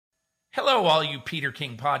Hello, all you Peter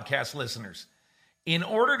King podcast listeners. In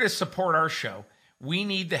order to support our show, we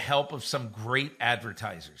need the help of some great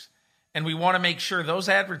advertisers. And we want to make sure those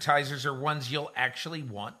advertisers are ones you'll actually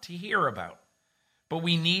want to hear about. But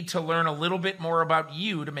we need to learn a little bit more about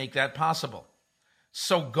you to make that possible.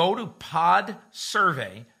 So go to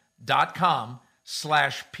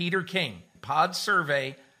podsurvey.com/Peter King,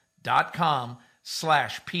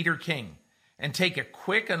 podsurvey.com/Peter King, and take a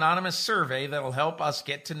quick anonymous survey that'll help us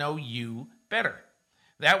get to know you better.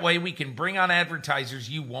 That way we can bring on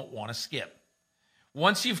advertisers you won't want to skip.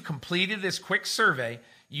 Once you've completed this quick survey,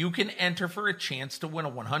 you can enter for a chance to win a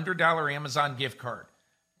 $100 Amazon gift card.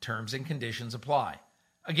 Terms and conditions apply.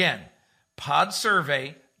 Again,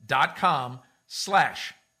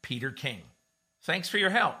 podsurvey.com/Peter King. Thanks for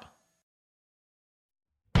your help.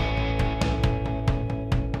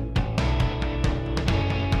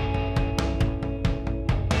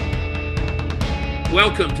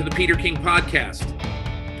 Welcome to the Peter King Podcast,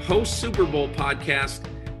 post-Super Bowl podcast,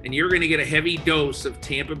 and you're going to get a heavy dose of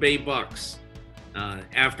Tampa Bay Bucs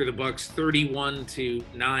after the Bucs'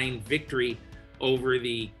 31-9 victory over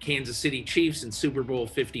the Kansas City Chiefs in Super Bowl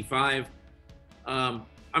 55. I'm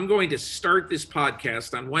going to start this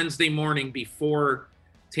podcast on Wednesday morning before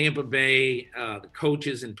Tampa Bay, the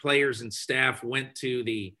coaches and players and staff went to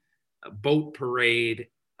the boat parade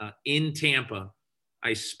in Tampa.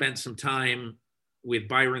 I spent some time with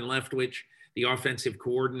Byron Leftwich, the offensive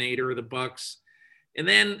coordinator of the Bucs. And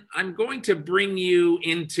then I'm going to bring you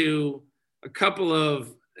into a couple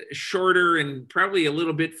of shorter and probably a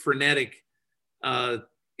little bit frenetic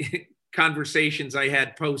conversations I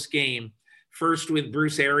had post-game. First with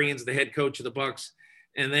Bruce Arians, the head coach of the Bucs,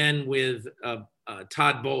 and then with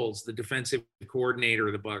Todd Bowles, the defensive coordinator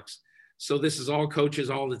of the Bucs. So this is all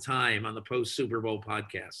coaches all the time on the post-Super Bowl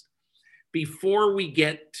podcast. Before we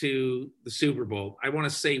get to the Super Bowl, I want to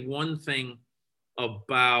say one thing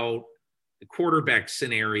about the quarterback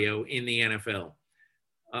scenario in the NFL.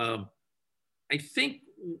 I think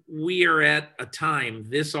we are at a time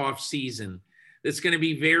this offseason that's going to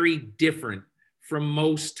be very different from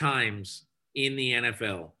most times in the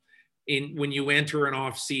NFL when you enter an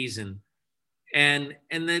offseason. And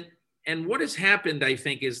what has happened, I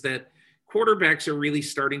think, is that quarterbacks are really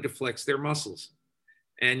starting to flex their muscles.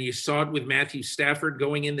 And you saw it with Matthew Stafford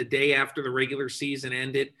going in the day after the regular season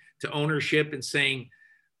ended to ownership and saying,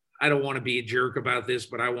 I don't want to be a jerk about this,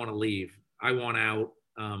 but I want to leave. I want out.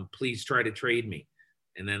 Please try to trade me.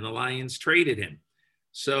 And then the Lions traded him.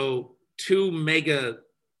 So two mega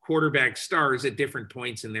quarterback stars at different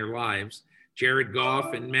points in their lives, Jared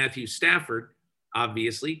Goff and Matthew Stafford,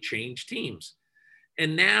 obviously changed teams.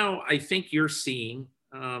 And now I think you're seeing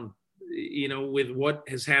with what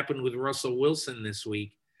has happened with Russell Wilson this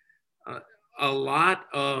week, a lot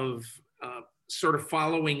of sort of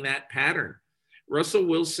following that pattern. Russell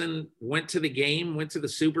Wilson went to the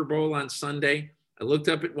Super Bowl on Sunday. I looked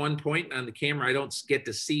up at one point on the camera. I don't get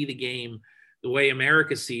to see the game the way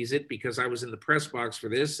America sees it because I was in the press box for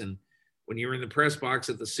this. And when you're in the press box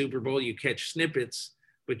at the Super Bowl, you catch snippets,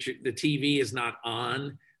 but the TV is not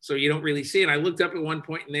on. So you don't really see it. I looked up at one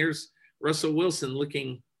point and there's Russell Wilson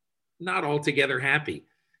looking not altogether happy.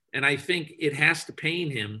 And I think it has to pain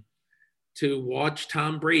him to watch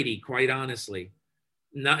Tom Brady, quite honestly.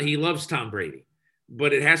 He loves Tom Brady,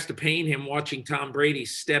 but it has to pain him watching Tom Brady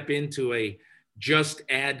step into a just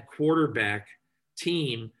add quarterback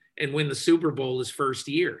team and win the Super Bowl his first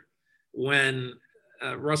year when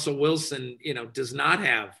Russell Wilson, does not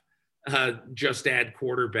have just add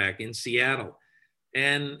quarterback in Seattle.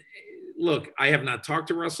 And look, I have not talked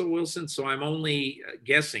to Russell Wilson, so I'm only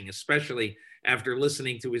guessing, especially after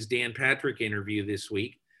listening to his Dan Patrick interview this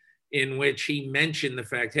week, in which he mentioned the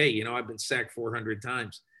fact, hey, I've been sacked 400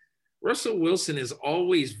 times. Russell Wilson is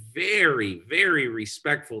always very, very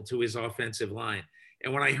respectful to his offensive line.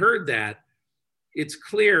 And when I heard that, it's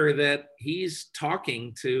clear that he's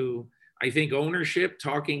talking to, I think, ownership,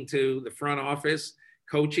 talking to the front office,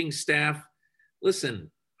 coaching staff.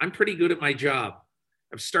 Listen, I'm pretty good at my job.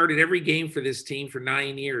 I've started every game for this team for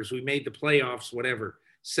 9 years. We made the playoffs,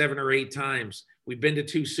 7 or 8 times. We've been to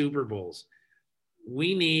 2 Super Bowls.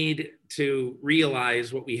 We need to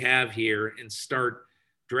realize what we have here and start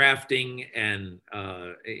drafting and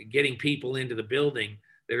getting people into the building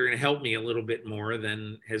that are going to help me a little bit more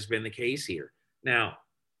than has been the case here. Now,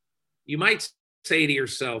 you might say to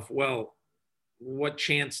yourself, well, what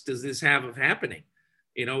chance does this have of happening?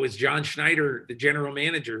 Is John Schneider, the general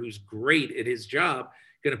manager, who's great at his job,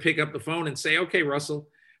 going to pick up the phone and say, okay, Russell,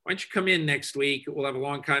 why don't you come in next week? We'll have a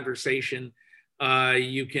long conversation.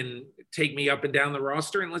 You can take me up and down the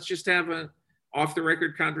roster and let's just have an off the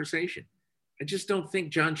record conversation. I just don't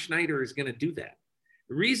think John Schneider is going to do that.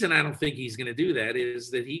 The reason I don't think he's going to do that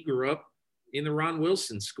is that he grew up in the Ron Wolf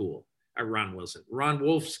school. And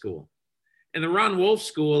the Ron Wolf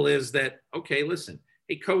school is that, okay, listen,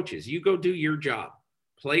 hey, coaches, you go do your job.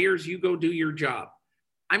 Players, you go do your job.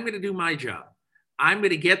 I'm going to do my job. I'm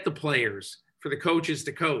going to get the players for the coaches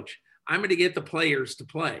to coach. I'm going to get the players to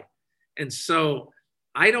play. And so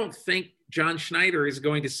I don't think John Schneider is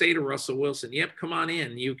going to say to Russell Wilson, yep, come on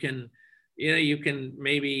in. You can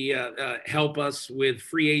maybe help us with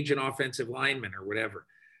free agent offensive linemen or whatever.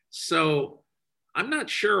 So I'm not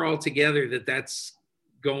sure altogether that that's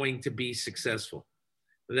going to be successful.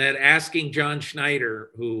 That asking John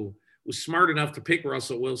Schneider, who was smart enough to pick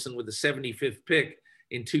Russell Wilson with the 75th pick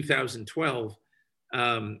in 2012,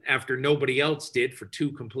 after nobody else did for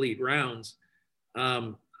 2 complete rounds,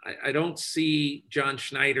 I don't see John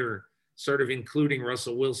Schneider sort of including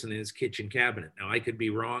Russell Wilson in his kitchen cabinet. Now, I could be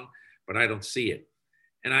wrong, but I don't see it.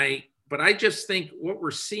 But I just think what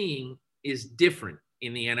we're seeing is different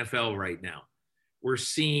in the NFL right now. We're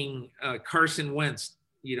seeing Carson Wentz,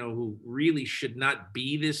 who really should not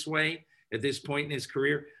be this way at this point in his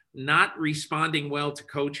career, not responding well to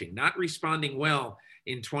coaching, not responding well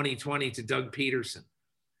in 2020 to Doug Peterson.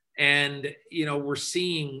 And, we're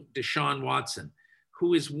seeing Deshaun Watson,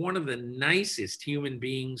 who is one of the nicest human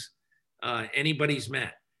beings anybody's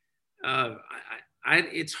met.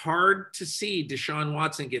 It's hard to see Deshaun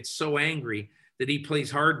Watson get so angry that he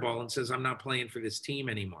plays hardball and says, I'm not playing for this team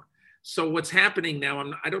anymore. So what's happening now,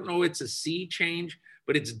 I don't know it's a sea change,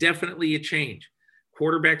 but it's definitely a change.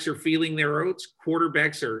 Quarterbacks are feeling their oats.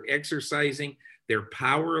 Quarterbacks are exercising their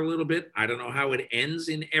power a little bit. I don't know how it ends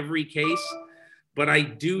in every case, but I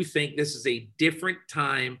do think this is a different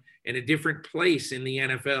time and a different place in the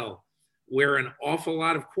NFL where an awful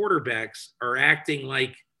lot of quarterbacks are acting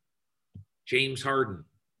like James Harden,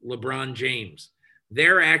 LeBron James.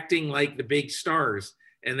 They're acting like the big stars,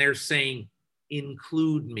 and they're saying,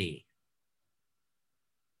 include me.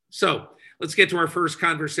 So let's get to our first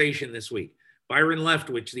conversation this week. Byron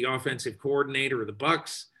Leftwich, the offensive coordinator of the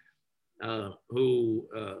Bucs, who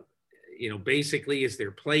basically is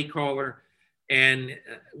their play caller. And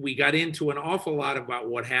we got into an awful lot about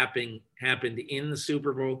what happened in the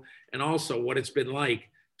Super Bowl and also what it's been like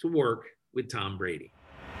to work with Tom Brady.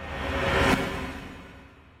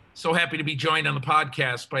 So happy to be joined on the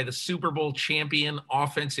podcast by the Super Bowl champion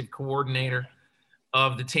offensive coordinator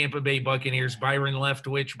of the Tampa Bay Buccaneers, Byron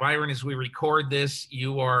Leftwich. Byron, as we record this,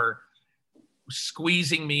 you are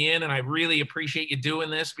squeezing me in, and I really appreciate you doing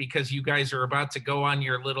this because you guys are about to go on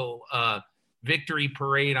your little victory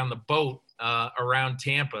parade on the boat around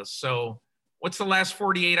Tampa. So what's the last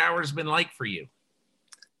 48 hours been like for you?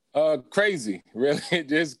 Crazy, really,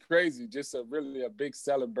 just crazy. Just really a big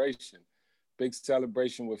celebration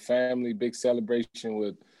with family, big celebration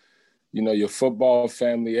with, your football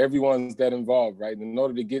family, everyone's that involved, right? In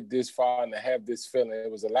order to get this far and to have this feeling,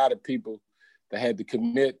 it was a lot of people that had to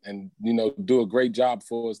commit and, do a great job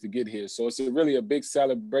for us to get here. So it's really a big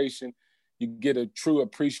celebration. You get a true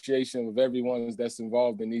appreciation of everyone that's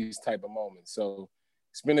involved in these type of moments. So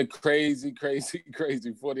it's been a crazy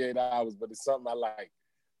 48 hours, but it's something I like.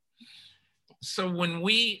 So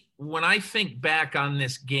when I think back on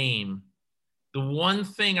this game, the one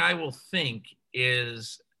thing I will think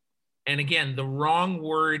is, and again, the wrong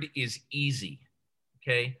word is easy,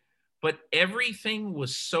 okay? But everything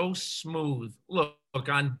was so smooth. Look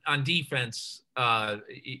on defense,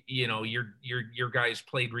 your guys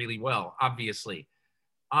played really well, obviously.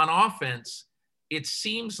 On offense, it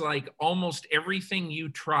seems like almost everything you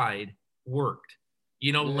tried worked.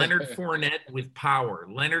 Leonard Fournette with power,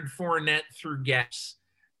 Leonard Fournette through gaps,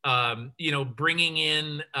 bringing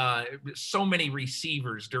in so many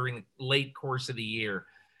receivers during the late course of the year.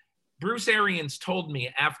 Bruce Arians told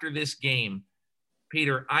me after this game,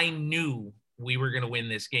 Peter, I knew we were going to win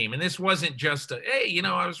this game. And this wasn't just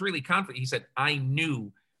I was really confident. He said, I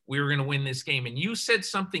knew we were going to win this game. And you said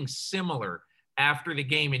something similar after the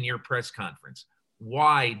game in your press conference.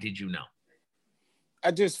 Why did you know? I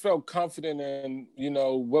just felt confident in,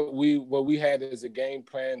 what we had as a game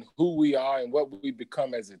plan, who we are and what we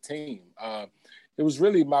become as a team. It was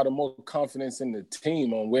really about a more confidence in the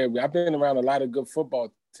team on I've been around a lot of good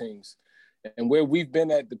football teams, and where we've been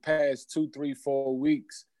at the past 2, 3, 4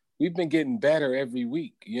 weeks, we've been getting better every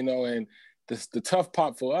week, and the tough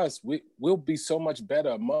part for us, we'll be so much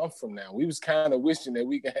better a month from now. We was kind of wishing that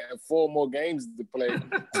we could have 4 more games to play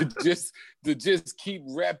to just keep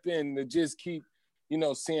repping, to just keep,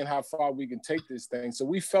 seeing how far we can take this thing. So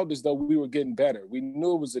we felt as though we were getting better. We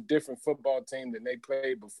knew it was a different football team than they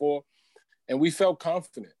played before. and we felt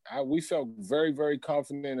confident. We felt very, very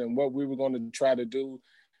confident in what we were going to try to do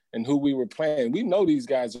and who we were playing. We know these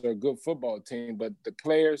guys are a good football team, but the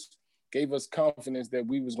players gave us confidence that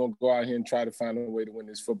we was going to go out here and try to find a way to win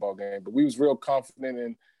this football game. But we was real confident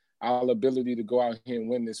in our ability to go out here and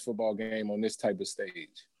win this football game on this type of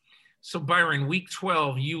stage. So Byron, week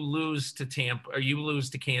 12, you lose to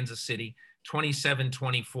Kansas City,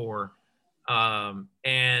 27-24.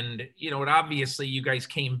 And, obviously you guys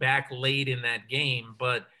came back late in that game,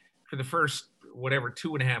 but for the first,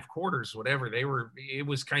 2.5 quarters, it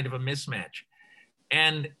was kind of a mismatch.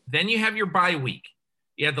 And then you have your bye week.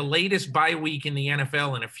 You had the latest bye week in the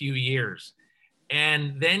NFL in a few years.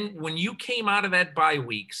 And then when you came out of that bye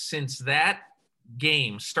week, since that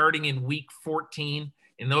game, starting in week 14,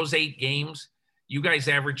 in those 8 games, you guys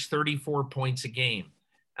averaged 34 points a game.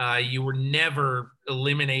 You were never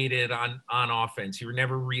eliminated on offense. You were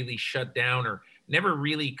never really shut down or never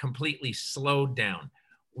really completely slowed down.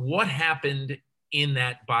 What happened in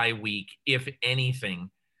that bye week, if anything,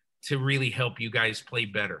 to really help you guys play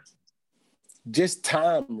better? Just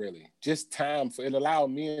time, really. Just time. It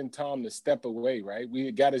allowed me and Tom to step away, right?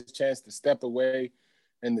 We got a chance to step away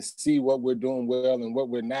and to see what we're doing well and what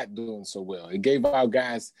we're not doing so well. It gave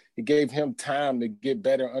him time to get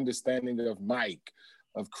better understanding of Mike,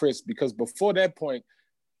 of Chris, because before that point,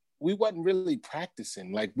 we wasn't really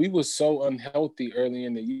practicing. Like, we were so unhealthy early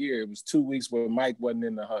in the year. It was 2 weeks where Mike wasn't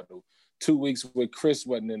in the huddle, 2 weeks where Chris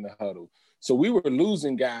wasn't in the huddle. So we were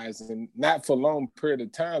losing guys, and not for a long period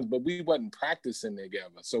of times, but we wasn't practicing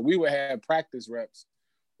together. So we would have practice reps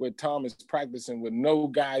where Tom is practicing with no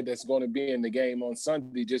guy that's going to be in the game on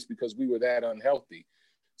Sunday just because we were that unhealthy.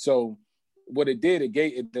 So what it did,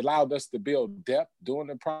 it allowed us to build depth during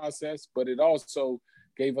the process, but it also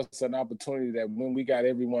gave us an opportunity that when we got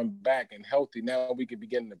everyone back and healthy, now we could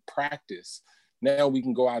begin to practice. Now we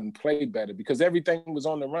can go out and play better because everything was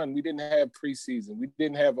on the run. We didn't have preseason. We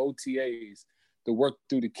didn't have OTAs to work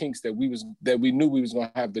through the kinks that we knew we was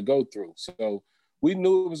going to have to go through. So we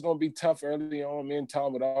knew it was going to be tough early on. Me and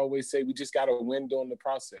Tom would always say, we just got to win during the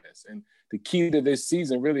process. And the key to this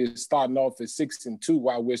season really is starting off at 6-2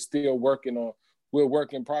 while we're still work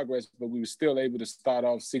in progress, but we were still able to start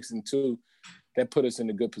off 6-2. That put us in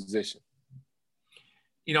a good position.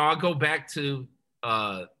 I'll go back to,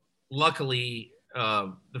 luckily,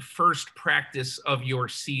 the first practice of your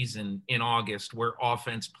season in August where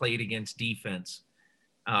offense played against defense.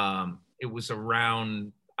 It was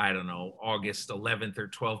around, I don't know, August 11th or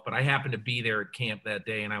 12th, but I happened to be there at camp that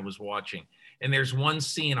day and I was watching. And there's one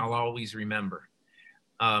scene I'll always remember.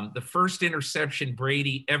 The first interception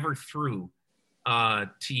Brady ever threw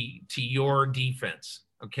to your defense,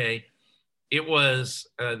 okay? It was,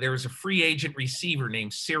 there was a free agent receiver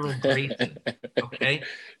named Cyril Grayson, okay?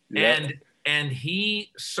 Yep. And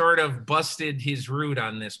he sort of busted his route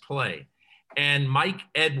on this play. And Mike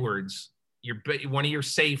Edwards, one of your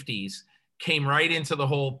safeties, came right into the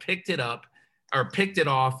hole, picked it off,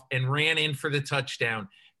 and ran in for the touchdown.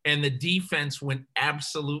 And the defense went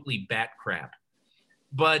absolutely bat crap.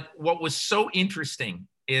 But what was so interesting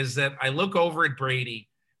is that I look over at Brady.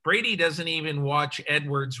 Brady doesn't even watch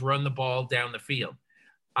Edwards run the ball down the field.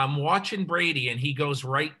 I'm watching Brady, and he goes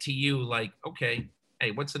right to you like, okay, hey,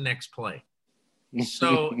 what's the next play?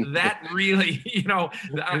 So that really,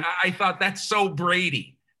 I thought that's so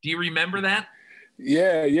Brady. Do you remember that?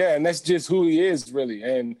 Yeah. And that's just who he is, really.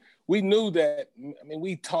 And we knew that. I mean,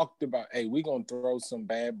 we talked about, hey, we're going to throw some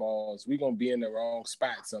bad balls. We're going to be in the wrong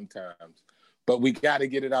spot sometimes. But we got to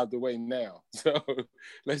get it out the way now. So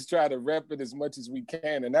let's try to rep it as much as we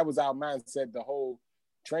can. And that was our mindset the whole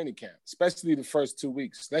training camp, especially the first 2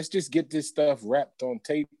 weeks. Let's just get this stuff wrapped on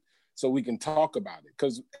tape so we can talk about it.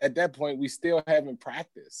 Because at that point, we still haven't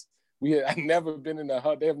practiced. I've never been in the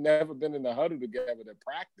huddle. They've never been in the huddle together to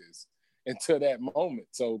practice until that moment.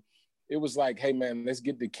 So it was like, hey, man, let's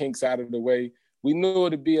get the kinks out of the way. We knew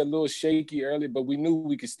it would be a little shaky early, but we knew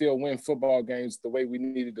we could still win football games the way we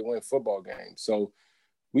needed to win football games. So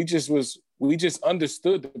we just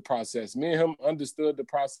understood the process. Me and him understood the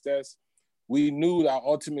process. We knew our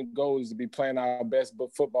ultimate goal is to be playing our best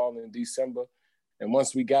football in December. And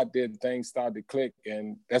once we got there, things started to click,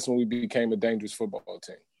 and that's when we became a dangerous football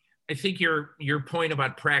team. I think your point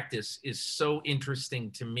about practice is so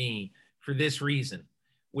interesting to me for this reason.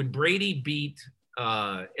 When Brady beat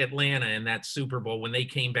Atlanta in that Super Bowl, when they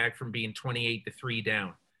came back from being 28-3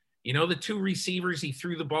 down, the two receivers he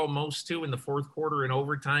threw the ball most to in the fourth quarter and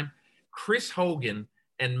overtime, Chris Hogan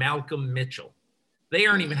and Malcolm Mitchell. They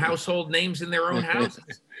aren't even household names in their own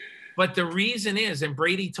houses. But the reason is, and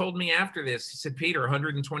Brady told me after this, he said, Peter,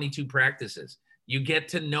 122 practices. You get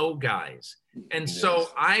to know guys. And so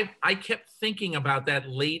I kept thinking about that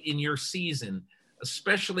late in your season,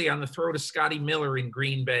 especially on the throw to Scotty Miller in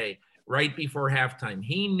Green Bay right before halftime.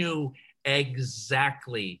 He knew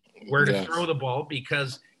exactly where to throw the ball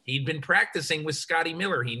because he'd been practicing with Scotty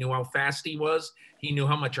Miller. He knew how fast he was. He knew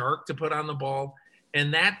how much arc to put on the ball.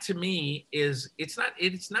 And that to me it's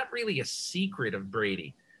not really a secret of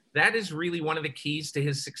Brady. That is really one of the keys to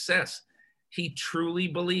his success. He truly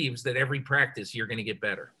believes that every practice you're going to get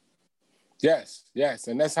better. Yes.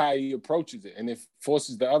 And that's how he approaches it. And it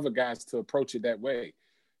forces the other guys to approach it that way.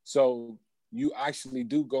 So you actually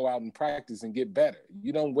do go out and practice and get better.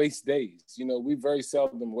 You don't waste days. We very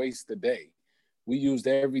seldom waste a day. We used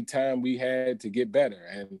every time we had to get better.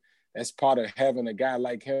 And that's part of having a guy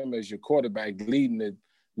like him as your quarterback leading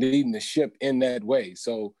the ship in that way.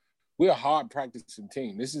 So we're a hard practicing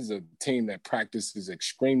team. This is a team that practices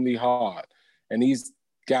extremely hard. And these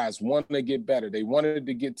guys want to get better. They wanted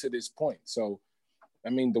to get to this point. So,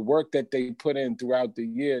 the work that they put in throughout the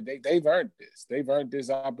year, they've earned this. They've earned this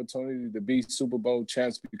opportunity to be Super Bowl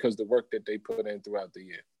champs because of the work that they put in throughout the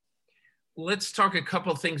year. Let's talk a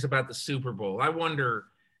couple things about the Super Bowl. I wonder,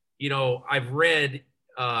 I've read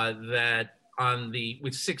that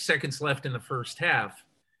with 6 seconds left in the first half,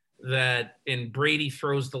 and Brady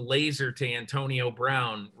throws the laser to Antonio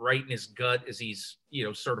Brown right in his gut as he's,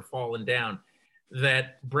 sort of falling down,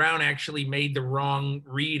 that Brown actually made the wrong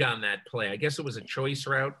read on that play. I guess it was a choice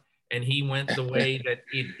route, and he went the way that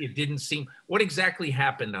it didn't seem. What exactly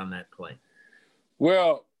happened on that play?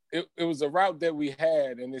 Well, it was a route that we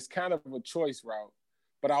had, and it's kind of a choice route.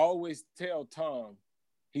 But I always tell Tom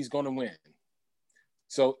he's going to win.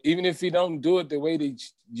 So even if he don't do it the way that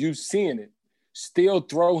you seeing it, still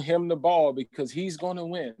throw him the ball because he's going to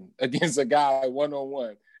win against a guy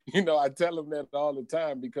one-on-one. I tell him that all the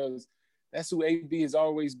time because that's who AB has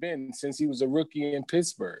always been since he was a rookie in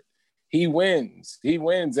Pittsburgh. He wins.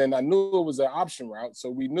 And I knew it was an option route, so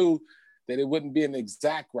we knew that it wouldn't be an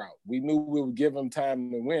exact route. We knew we would give him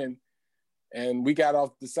time to win. And we got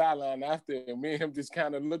off the sideline after, and me and him just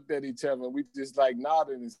kind of looked at each other, and we just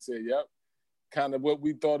nodded and said, yep, kind of what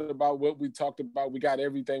we thought about, what we talked about. We got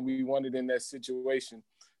everything we wanted in that situation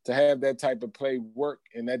to have that type of play work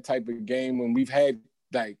in that type of game when we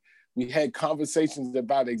had conversations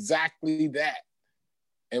about exactly that.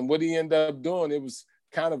 And what he ended up doing, it was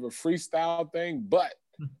kind of a freestyle thing, but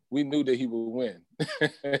we knew that he would win.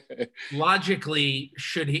 Logically,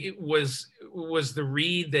 was the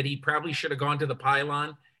read that he probably should have gone to the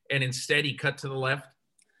pylon and instead he cut to the left?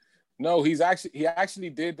 No, he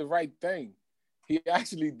actually did the right thing. He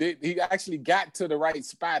actually got to the right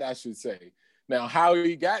spot, I should say. Now, how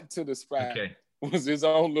he got to the spot was his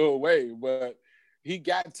own little way, but he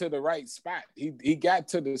got to the right spot. He got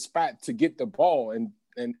to the spot to get the ball,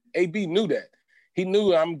 and AB knew that. He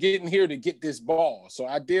knew I'm getting here to get this ball. So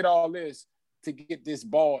I did all this to get this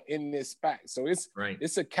ball in this spot. So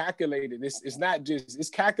it's a calculated. It's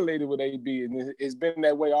calculated with AB, and it's been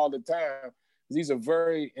that way all the time. He's a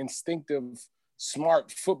very instinctive,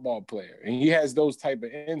 smart football player, and he has those type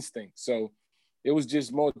of instincts. So it was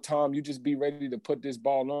just more, Tom, you just be ready to put this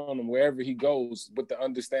ball on him wherever he goes with the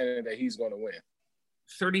understanding that he's going to win.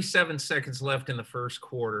 37 seconds left in the first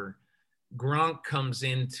quarter. Gronk comes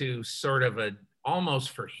into sort of almost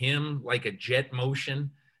for him, like a jet motion.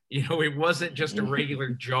 It wasn't just a regular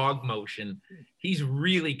jog motion. He's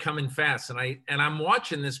really coming fast. And I'm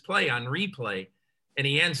watching this play on replay, and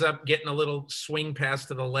he ends up getting a little swing pass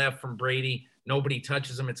to the left from Brady. Nobody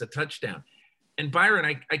touches him. It's a touchdown. And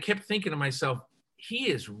Byron, I kept thinking to myself, he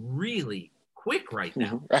is really quick right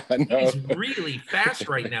now. He's really fast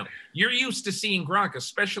right now. You're used to seeing Gronk,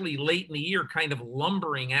 especially late in the year, kind of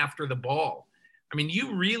lumbering after the ball.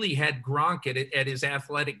 You really had Gronk at his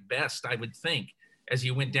athletic best, I would think, as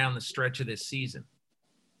you went down the stretch of this season.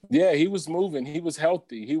 Yeah, he was moving. He was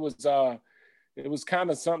healthy. He was. It was kind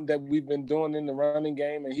of something that we've been doing in the running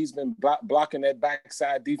game, and he's been blocking that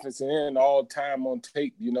backside defensive end all time on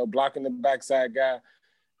tape. Blocking the backside guy.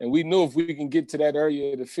 And we knew if we can get to that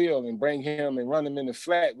area of the field and bring him and run him in the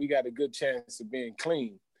flat, we got a good chance of being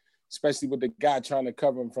clean, especially with the guy trying to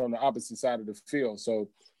cover him from the opposite side of the field. So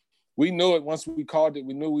we knew it once we called it.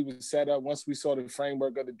 We knew we was set up. Once we saw the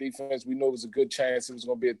framework of the defense, we knew it was a good chance. It was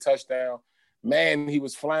going to be a touchdown. Man, he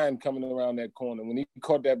was flying coming around that corner. When he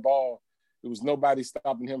caught that ball, there was nobody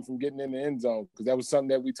stopping him from getting in the end zone because that was something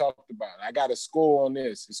that we talked about. I got to score on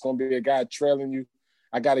this. It's going to be a guy trailing you.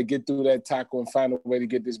 I got to get through that tackle and find a way to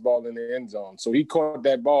get this ball in the end zone. So he caught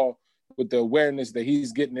that ball with the awareness that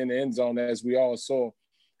he's getting in the end zone, as we all saw.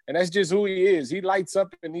 And that's just who he is. He lights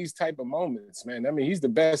up in these type of moments, man. He's the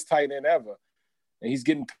best tight end ever. And he's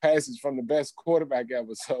getting passes from the best quarterback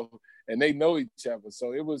ever. So and they know each other.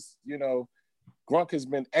 So it was, Gronk has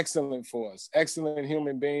been excellent for us, excellent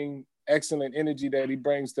human being, excellent energy that he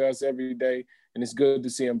brings to us every day, and it's good to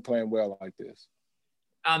see him playing well like this.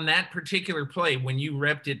 On that particular play, when you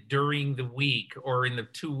repped it during the week or in the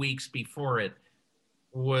 2 weeks before it,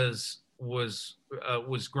 was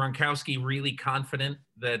Gronkowski really confident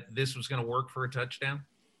that this was going to work for a touchdown?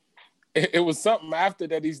 It was something after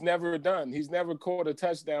that he's never done. He's never caught a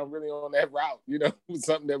touchdown really on that route. It was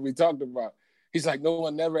something that we talked about. He's like, no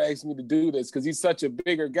one never asked me to do this because he's such a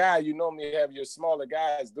bigger guy. You normally have your smaller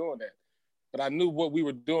guys doing that. But I knew what we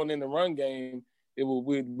were doing in the run game,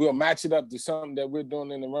 we'll match it up to something that we're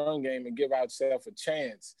doing in the run game and give ourselves a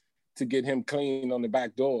chance to get him clean on the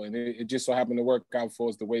back door. And it just so happened to work out for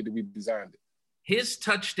us the way that we designed it. His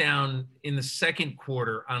touchdown in the second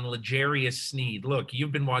quarter on L'Jarius Sneed. Look,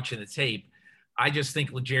 you've been watching the tape. I just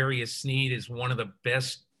think L'Jarius Sneed is one of the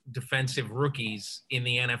best defensive rookies in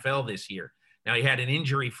the NFL this year. Now, he had an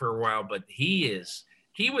injury for a while, but he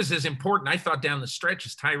was as important, I thought, down the stretch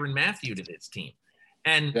as Tyrann Mathieu to this team.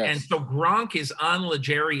 And so Gronk is on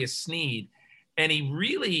L'Jarius Sneed, and he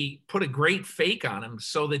really put a great fake on him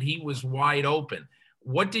so that he was wide open.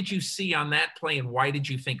 What did you see on that play, and why did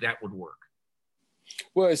you think that would work?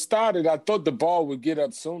 Well, it started, I thought the ball would get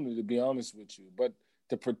up sooner, to be honest with you, but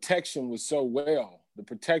the protection was so well.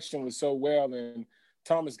 And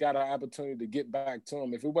Thomas got an opportunity to get back to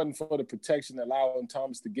him. If it wasn't for the protection allowing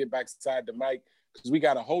Thomas to get back side to Mike, because we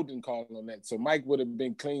got a holding call on that. So Mike would have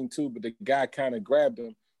been clean too, but the guy kind of grabbed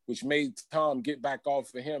him, which made Tom get back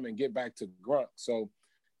off of him and get back to Gronk. So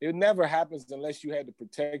it never happens unless you had the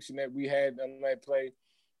protection that we had on that play.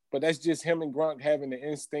 But that's just him and Gronk having the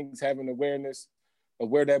instincts, having awareness of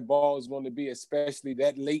where that ball is going to be, especially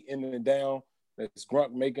that late in the down. That's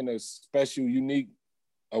Gronk making a special, unique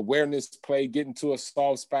awareness play, getting to a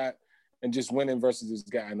soft spot, and just winning versus this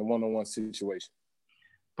guy in a one-on-one situation.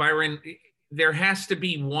 Byron, there has to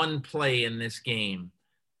be one play in this game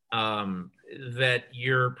that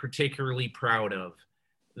you're particularly proud of.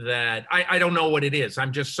 That I don't know what it is.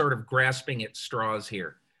 I'm just sort of grasping at straws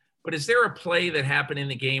here. But is there a play that happened in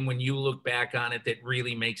the game when you look back on it that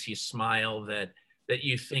really makes you smile, that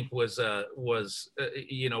you think was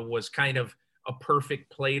kind of a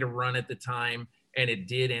perfect play to run at the time, and it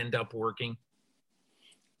did end up working?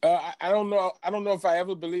 I don't know. I don't know if I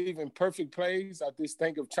ever believe in perfect plays. I just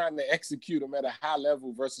think of trying to execute them at a high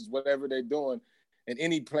level versus whatever they're doing, and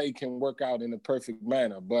any play can work out in a perfect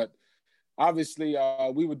manner. But obviously,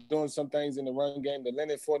 we were doing some things in the run game. The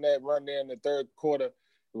Leonard Fournette run there in the third quarter,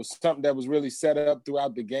 it was something that was really set up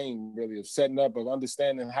throughout the game, really, of setting up, of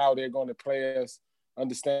understanding how they're going to play us,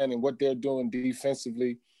 understanding what they're doing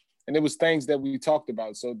defensively. And it was things that we talked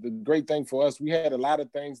about. So the great thing for us, we had a lot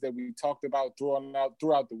of things that we talked about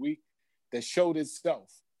throughout the week that showed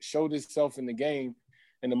itself in the game.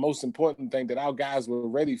 And the most important thing, that our guys were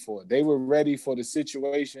ready for it. They were ready for the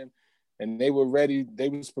situation, and they were ready. They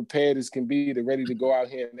was prepared as can be. They're ready to go out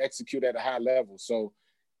here and execute at a high level. So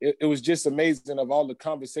it was just amazing of all the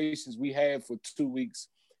conversations we had for 2 weeks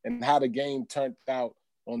and how the game turned out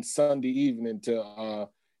on Sunday evening.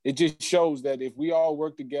 It just shows that if we all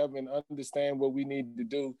work together and understand what we need to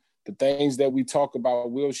do, the things that we talk about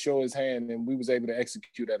will show his hand, and we was able to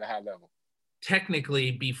execute at a high level. Technically,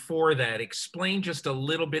 before that, explain just a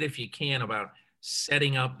little bit, if you can, about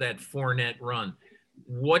setting up that Fournette run.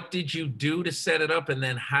 What did you do to set it up, and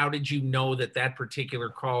then how did you know that particular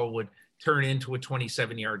call would turn into a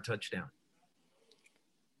 27-yard touchdown?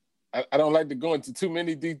 I don't like to go into too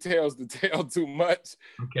many details to tell too much,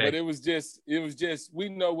 okay. But it was just, we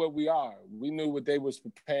know what we are. We knew what they was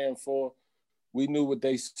preparing for. We knew what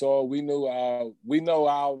they saw. We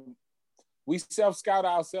self-scout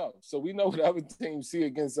ourselves. So we know what other teams see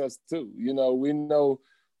against us too. We know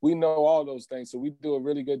all those things. So we do a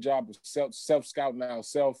really good job of self-scouting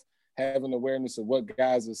ourselves, having awareness of what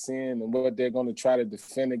guys are seeing and what they're going to try to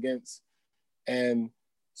defend against. And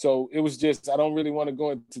so it was just, I don't really want to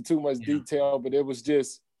go into too much detail, but it was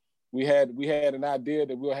just, we had an idea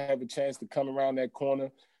that we'll have a chance to come around that corner.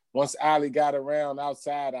 Once Ali got around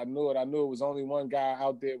outside, I knew it. I knew it was only one guy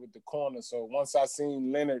out there with the corner. So once I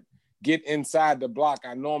seen Leonard get inside the block,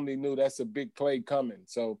 I normally knew that's a big play coming.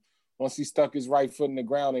 So once he stuck his right foot in the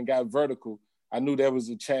ground and got vertical, I knew there was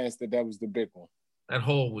a chance that was the big one. That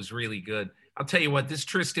hole was really good. I'll tell you what, this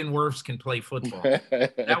Tristan Wirfs can play football.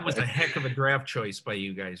 That was a heck of a draft choice by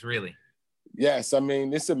you guys, really. Yes, I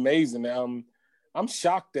mean, it's amazing. I'm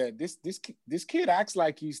shocked that this kid acts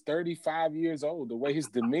like he's 35 years old, the way his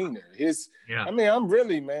demeanor. I mean, I'm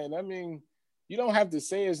really, man. I mean, you don't have to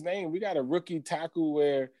say his name. We got a rookie tackle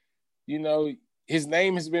where, his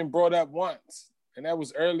name has been brought up once. And that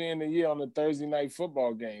was early in the year on the Thursday night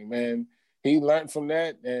football game. And he learned from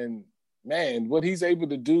that. And, man, what he's able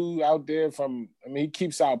to do out there he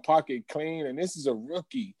keeps our pocket clean. And this is a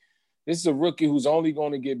rookie. This is a rookie who's only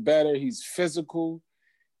going to get better. He's physical.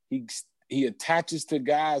 He attaches to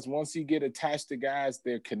guys. Once he get attached to guys,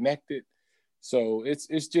 they're connected. So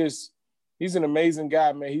it's just he's an amazing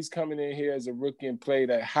guy, man. He's coming in here as a rookie and played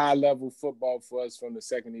at high-level football for us from the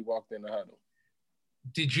second he walked in the huddle.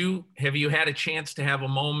 Have you had a chance to have a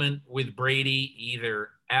moment with Brady either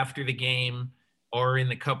after the game or in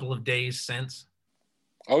the couple of days since?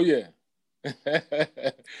 Oh, yeah.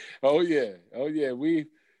 Oh, yeah.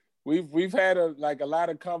 We've had a lot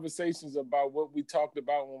of conversations about what we talked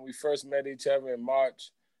about when we first met each other in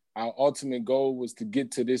March. Our ultimate goal was to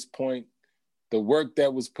get to this point. The work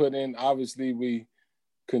that was put in, obviously, we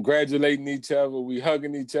congratulating each other, we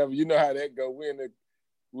hugging each other. You know how that go.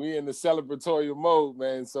 We in the celebratory mode,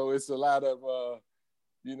 man. So it's a lot of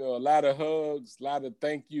hugs, a lot of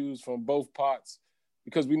thank yous from both parts,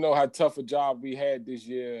 because we know how tough a job we had this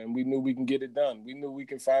year, and we knew we can get it done. We knew we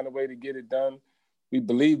can find a way to get it done. We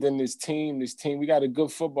believed in this team. We got a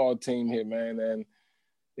good football team here, man. And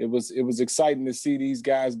it was exciting to see these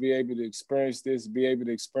guys be able to experience this, be able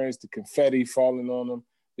to experience the confetti falling on them.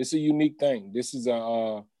 It's a unique thing. This is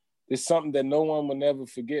something that no one will never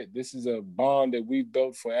forget. This is a bond that we've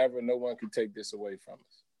built forever. No one can take this away from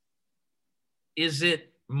us. Is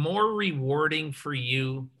it more rewarding for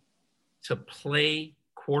you to play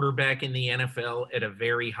quarterback in the NFL at a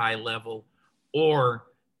very high level, or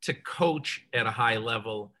to coach at a high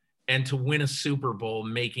level and to win a Super Bowl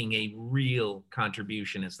making a real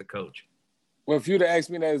contribution as the coach? Well, if you'd have asked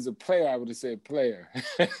me that as a player, I would have said player.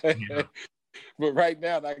 Yeah. But right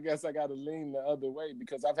now, I guess I got to lean the other way,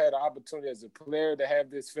 because I've had an opportunity as a player to have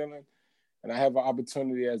this feeling, and I have an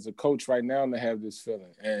opportunity as a coach right now to have this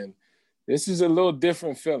feeling. And this is a little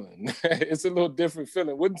different feeling. It's a little different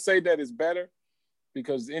feeling. Wouldn't say that it's better,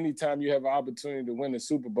 because anytime you have an opportunity to win a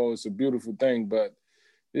Super Bowl, it's a beautiful thing. But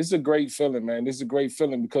this is a great feeling, man. This is a great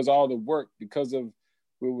feeling because all the work, because of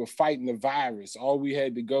we were fighting the virus, all we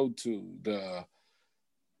had to go to,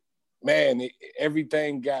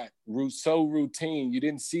 everything got so routine. You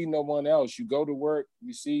didn't see no one else. You go to work,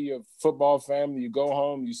 you see your football family, you go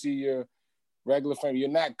home, you see your regular family. You're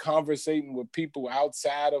not conversating with people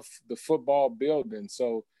outside of the football building.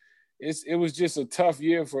 So it was just a tough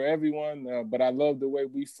year for everyone, but I love the way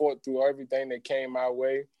we fought through everything that came our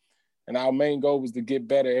way. And our main goal was to get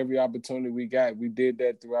better every opportunity we got. We did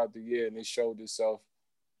that throughout the year, and it showed itself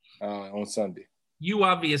on Sunday. You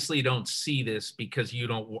obviously don't see this because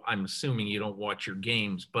I'm assuming you don't watch your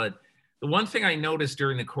games. But the one thing I noticed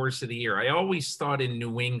during the course of the year, I always thought in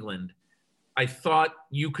New England, I thought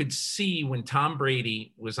you could see when Tom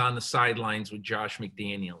Brady was on the sidelines with Josh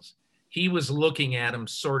McDaniels, he was looking at him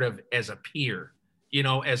sort of as a peer,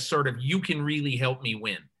 as sort of, you can really help me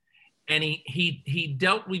win. And he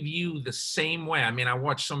dealt with you the same way. I mean, I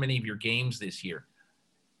watched so many of your games this year.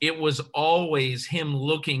 It was always him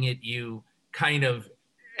looking at you kind of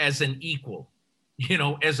as an equal,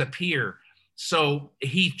 as a peer. So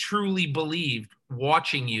he truly believed,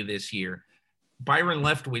 watching you this year, Byron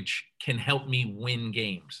Leftwich can help me win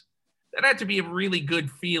games. That had to be a really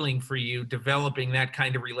good feeling for you, developing that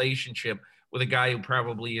kind of relationship with a guy who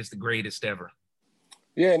probably is the greatest ever.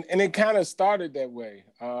 Yeah, and it kind of started that way.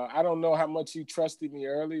 I don't know how much he trusted me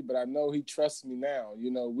early, but I know he trusts me now.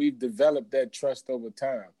 We've developed that trust over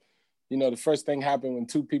time. The first thing happened when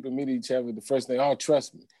two people meet each other, the first thing,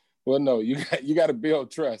 trust me. Well, no, you got to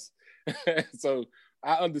build trust. So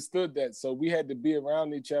I understood that. So we had to be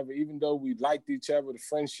around each other, even though we liked each other, the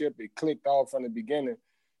friendship, it clicked off from the beginning.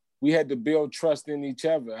 We had to build trust in each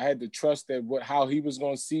other. I had to trust that how he was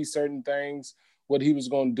going to see certain things, what he was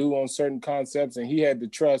going to do on certain concepts, and he had to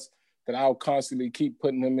trust that I'll constantly keep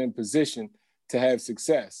putting him in position to have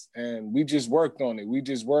success. And we just worked on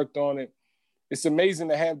it. It's amazing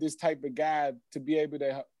to have this type of guy to be able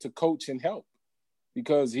to coach and help,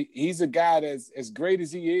 because he's a guy that's as great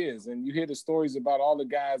as he is. And you hear the stories about all the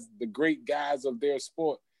guys, the great guys of their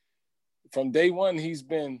sport. From day one, he's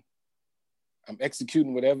been, I'm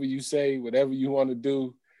executing whatever you say, whatever you want to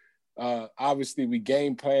do. Obviously, we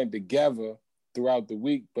game plan together throughout the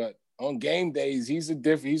week, but on game days, he's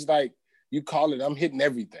like, you call it, I'm hitting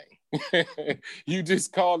everything. You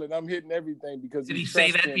just call it, I'm hitting everything, because did he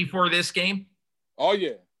say that before this game? Oh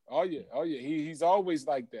yeah. He's always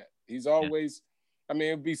like that. He's always, I mean,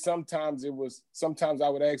 it'd be sometimes I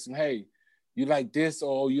would ask him, hey, you like this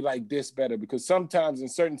or you like this better? Because sometimes in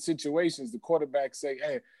certain situations, the quarterback say,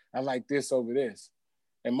 hey, I like this over this.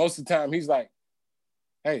 And most of the time he's like,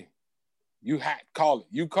 hey, call it.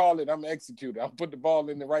 You call it, I'm execute it. I'll put the ball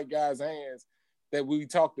in the right guy's hands that we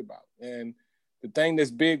talked about. And the thing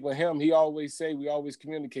that's big with him, we always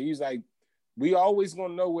communicate. He's like, we always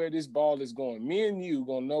gonna know where this ball is going. Me and you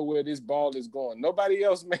gonna know where this ball is going. Nobody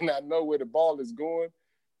else may not know where the ball is going,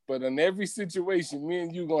 but in every situation, me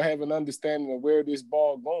and you gonna have an understanding of where this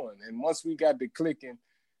ball going. And once we got the clicking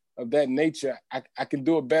of that nature, I can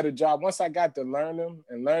do a better job. Once I got to learn them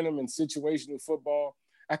in situational football,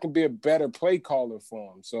 I can be a better play caller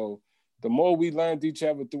for him. So the more we learned each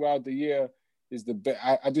other throughout the year,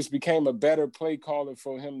 I just became a better play caller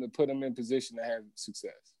for him to put him in position to have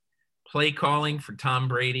success. Play calling for Tom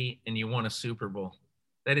Brady, and you won a Super Bowl.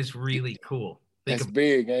 That is really cool. That's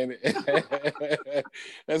big, ain't it?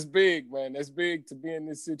 That's big, man. That's big to be in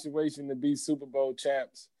this situation, to be Super Bowl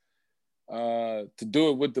champs, to do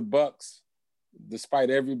it with the Bucs, despite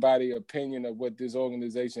everybody's opinion of what this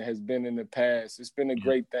organization has been in the past. It's been a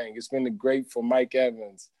great thing. It's been great for Mike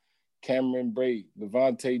Evans, Cameron Brate,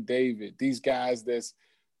 Levante David, these guys that's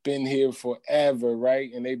been here forever,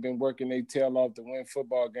 right? And they've been working their tail off to win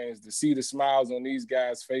football games, to see the smiles on these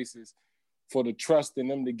guys' faces, for the trust in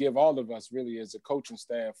them to give all of us really as a coaching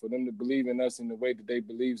staff, for them to believe in us in the way that they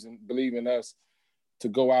believe in us, to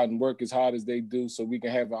go out and work as hard as they do so we can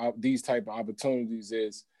have these type of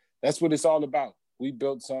opportunities. That's what it's all about. We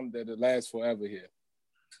built something that'll last forever here.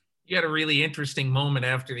 You had a really interesting moment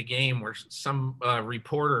after the game where some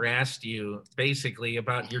reporter asked you basically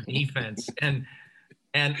about your defense, and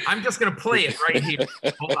I'm just going to play it right here.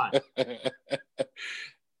 Hold on.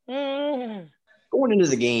 Going into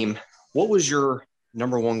the game, what was your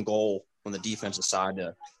number one goal on the defensive side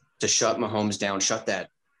to shut Mahomes down, shut that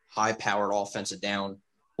high-powered offensive down?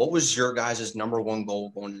 What was your guys' number one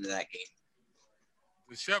goal going into that game?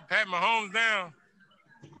 To shut Pat Mahomes down?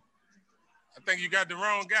 I think you got the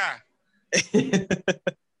wrong guy.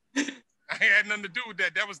 I ain't had nothing to do with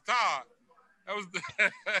that. That was Todd. That was the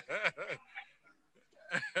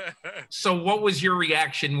So what was your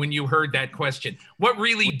reaction when you heard that question? What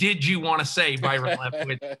really did you want to say, Byron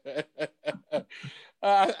Leftwich?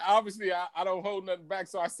 Obviously, I don't hold nothing back,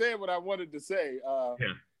 so I said what I wanted to say.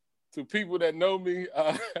 To people that know me,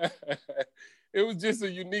 it was just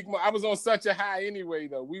a unique moment. I was on such a high anyway,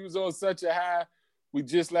 though. We was on such a high. We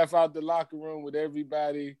just left out the locker room with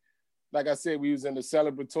everybody. Like I said, we was in a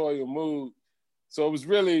celebratory mood. So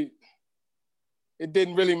it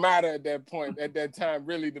didn't really matter at that time,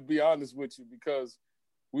 really, to be honest with you, because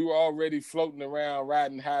we were already floating around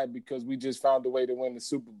riding high because we just found a way to win the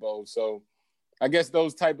Super Bowl. So I guess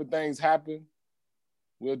those type of things happen.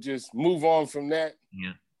 We'll just move on from that.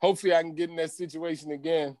 Yeah. Hopefully I can get in that situation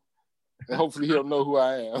again, and hopefully he'll know who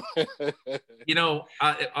I am.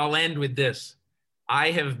 I'll end with this.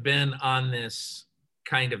 I have been on this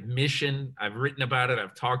kind of mission. I've written about it.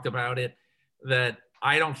 I've talked about it, that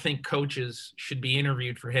I don't think coaches should be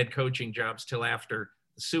interviewed for head coaching jobs till after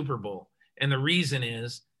the Super Bowl. And the reason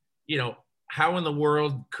is, how in the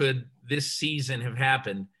world could this season have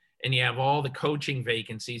happened? And you have all the coaching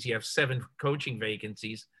vacancies. You have 7 coaching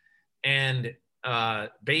vacancies. And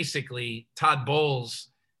basically Todd Bowles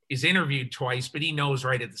is interviewed twice, but he knows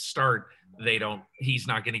right at the start he's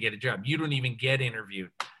not going to get a job. You don't even get interviewed.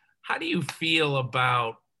 How do you feel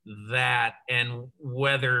about that, and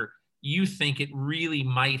whether you think it really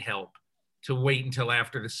might help to wait until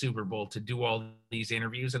after the Super Bowl to do all these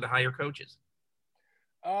interviews and to hire coaches?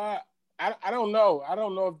 I don't know. I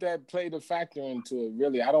don't know if that played a factor into it,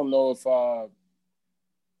 really. I don't know if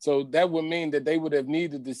so that would mean that they would have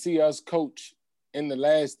needed to see us coach in the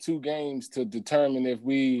last 2 games to determine if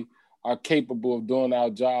we are capable of doing our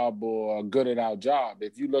job or are good at our job.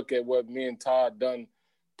 If you look at what me and Todd done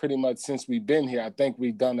pretty much since we've been here, I think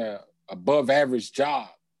we've done a above average job.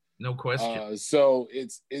 No question. So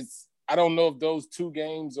it's I don't know if those 2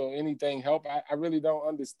 games or anything help. I really don't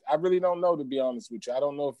understand. I really don't know, to be honest with you. I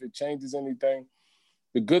don't know if it changes anything.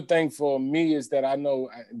 The good thing for me is that I know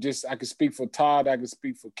I can speak for Todd, I can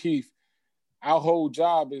speak for Keith. Our whole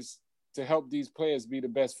job is to help these players be the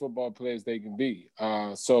best football players they can be.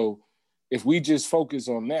 So if we just focus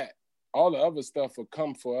on that, all the other stuff will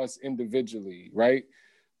come for us individually, right?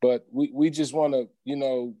 But we just want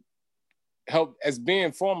to, help. As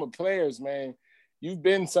being former players, man, you've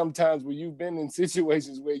been sometimes where you've been in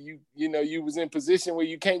situations where you was in position where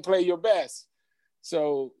you can't play your best.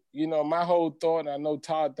 So, my whole thought, and I know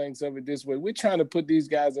Todd thinks of it this way, we're trying to put these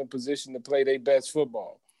guys in position to play their best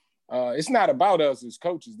football. It's not about us as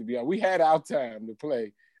coaches, to be honest. We had our time to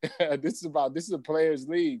play. This is a players'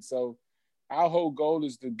 league. So our whole goal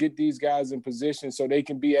is to get these guys in position so they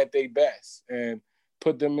can be at their best and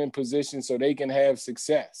put them in position so they can have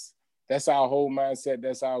success. That's our whole mindset.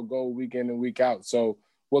 That's our goal week in and week out. So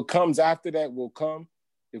what comes after that will come.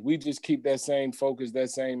 If we just keep that same focus, that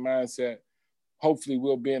same mindset, hopefully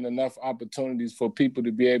we'll be in enough opportunities for people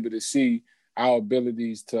to be able to see our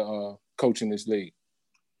abilities to coach in this league.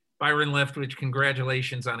 Byron Leftwich,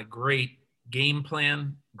 congratulations on a great game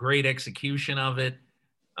plan, great execution of it.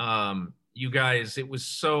 You guys, it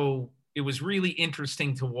was really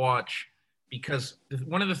interesting to watch, because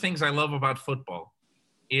one of the things I love about football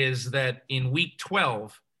is that in week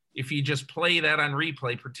 12, if you just play that on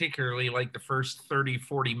replay, particularly like the first 30,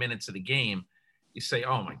 40 minutes of the game, you say,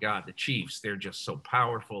 oh my God, the Chiefs, they're just so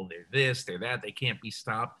powerful. They're this, they're that, they can't be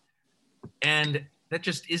stopped. And that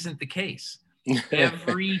just isn't the case.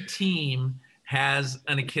 Every team has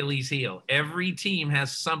an Achilles heel. Every team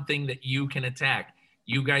has something that you can attack.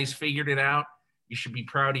 You guys figured it out. You should be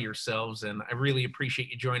proud of yourselves. And I really appreciate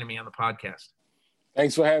you joining me on the podcast.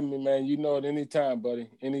 Thanks for having me, man. You know it anytime, buddy.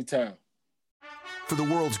 Anytime. For the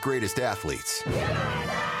world's greatest athletes,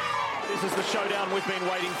 this is the showdown we've been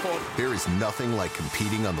waiting for. There is nothing like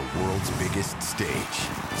competing on the world's biggest stage.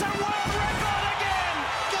 It's a world record again!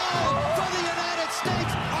 Gold for the United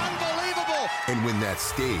States! Unbelievable! And when that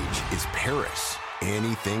stage is Paris,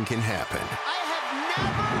 anything can happen. I have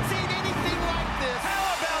never seen anything like this.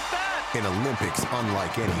 How about that? An Olympics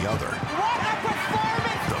unlike any other. What a performance!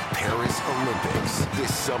 The Paris Olympics,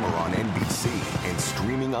 this summer on NBC and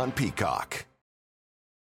streaming on Peacock.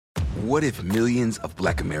 What if millions of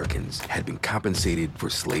Black Americans had been compensated for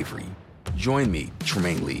slavery? Join me,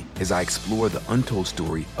 Tremaine Lee, as I explore the untold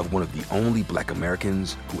story of one of the only Black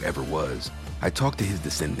Americans who ever was. I talk to his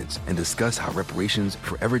descendants and discuss how reparations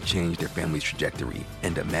forever changed their family's trajectory,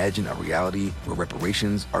 and imagine a reality where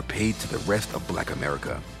reparations are paid to the rest of Black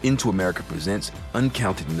America. Into America presents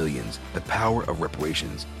Uncounted Millions, The Power of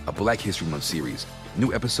Reparations, a Black History Month series.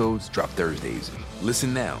 New episodes drop Thursdays.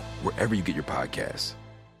 Listen now, wherever you get your podcasts.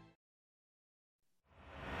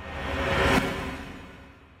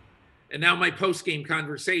 And now my post-game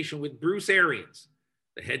conversation with Bruce Arians,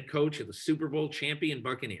 the head coach of the Super Bowl champion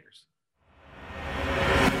Buccaneers.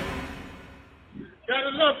 Gotta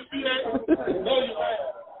love you, BA. Love you, man.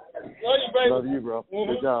 Love you, baby. Love you, bro.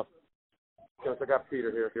 Mm-hmm. Good job. Coach, I got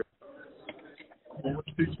Peter here.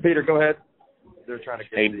 Peter, go ahead. They're trying to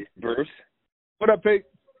get Hey, Bruce. What up, Pete?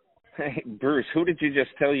 Hey, Bruce, who did you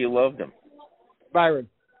just tell you loved him? Byron.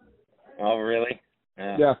 Oh, really?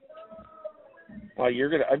 Yeah. Well,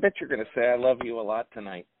 I bet you're gonna say I love you a lot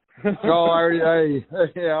tonight. I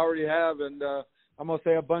already have, and I'm gonna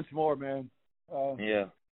say a bunch more, man. Yeah.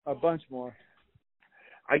 A bunch more.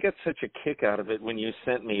 I got such a kick out of it when you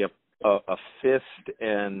sent me a fist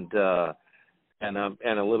and a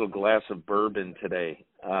little glass of bourbon today.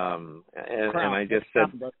 And I just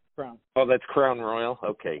said, Crown. Oh, that's Crown Royal?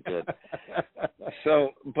 Okay, good.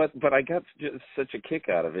 So, but I got just such a kick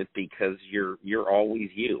out of it because you're always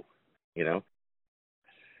you know?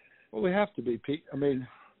 Well, we have to be, Pete. I mean,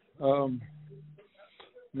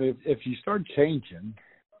 if you start changing,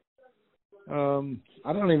 I don't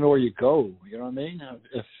even know where you go. You know what I mean?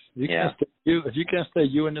 If you can't stay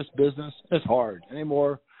you in this business, it's hard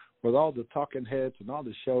anymore. With all the talking heads and all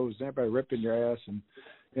the shows, and everybody ripping your ass, and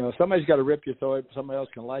somebody's got to rip you so somebody else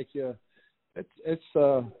can like you. It's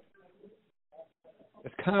kind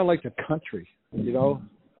of like the country, you know.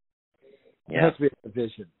 It has to be a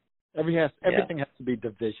division. Everything has to be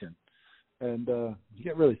division, and you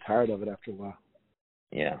get really tired of it after a while.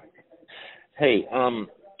 Yeah. Hey,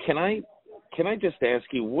 can I just ask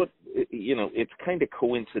you what, it's kind of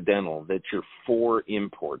coincidental that your four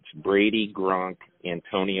imports, Brady, Gronk,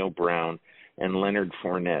 Antonio Brown, and Leonard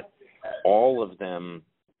Fournette, all of them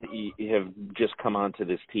have just come onto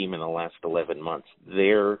this team in the last 11 months.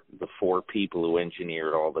 They're the four people who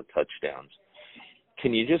engineered all the touchdowns.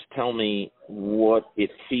 Can you just tell me what it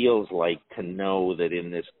feels like to know that in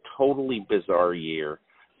this totally bizarre year,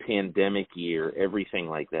 pandemic year, everything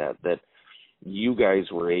like that you guys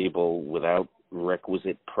were able, without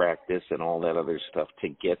requisite practice and all that other stuff, to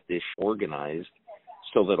get this organized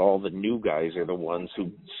so that all the new guys are the ones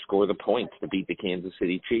who score the points to beat the Kansas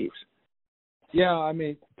City Chiefs? Yeah, I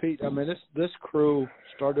mean, Pete, this crew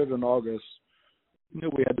started in August. We knew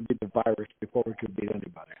we had to beat the virus before we could beat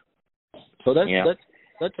anybody. So that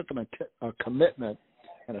took a commitment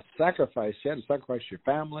and a sacrifice. You had to sacrifice your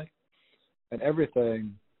family and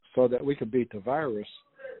everything so that we could beat the virus.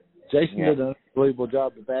 Jason did an unbelievable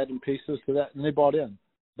job of adding pieces to that, and they bought in.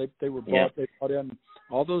 They were bought. They bought in.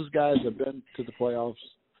 All those guys have been to the playoffs.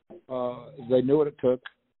 They knew what it took.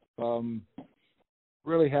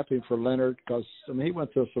 Really happy for Leonard because he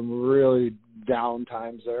went through some really down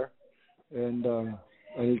times there, and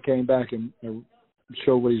he came back and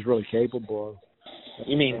show what he's really capable of.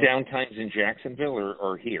 You mean downtimes in Jacksonville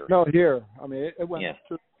or here? No, here. I mean, it went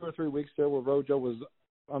 2 or 3 weeks there where Rojo was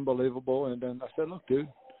unbelievable, and then I said, look, dude,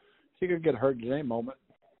 he could get hurt at any moment.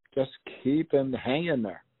 Just keep him hanging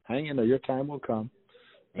there. Hang in there. Your time will come,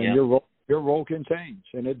 and your role can change,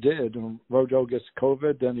 and it did. And Rojo gets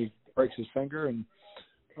COVID, then he breaks his finger, and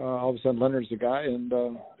all of a sudden Leonard's the guy, and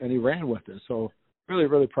he ran with it. So really,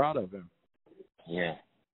 really proud of him. Yeah.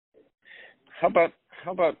 How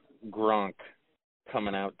about Gronk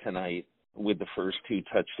coming out tonight with the first 2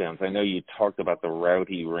 touchdowns? I know you talked about the route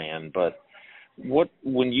he ran, but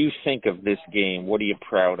when you think of this game, what are you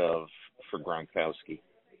proud of for Gronkowski?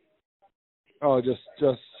 Oh, just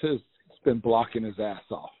he's been blocking his ass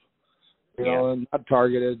off. You know, and not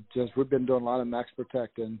targeted. Just we've been doing a lot of max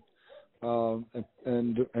protecting, and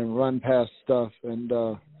run past stuff. And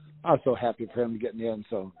I was so happy for him to get in the end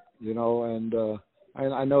zone. You know, and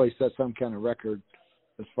I know he set some kind of record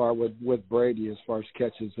as far with Brady as far as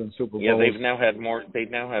catches in Super Bowls. Yeah, they've now had more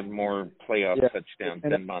playoff touchdowns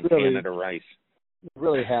than Montana to Rice.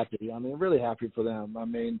 Really happy. I mean, really happy for them. I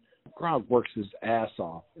mean, Gronk works his ass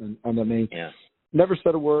off, and I mean, never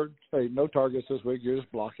said a word. Hey, no targets this week. You're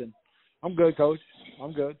just blocking. I'm good, Coach.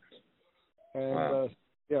 I'm good. And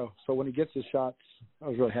so when he gets his shots, I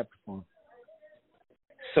was really happy for him.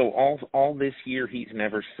 So all this year, he's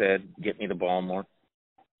never said, "Get me the ball more."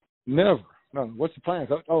 Never. No. What's the plan,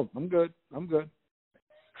 Coach? Oh, I'm good.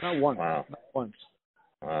 Not once. Wow. Not once.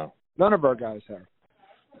 Wow. None of our guys have.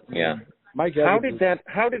 Yeah. Mike How Evans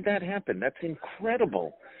did that happen? That's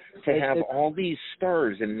incredible to have all these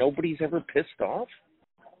stars and nobody's ever pissed off.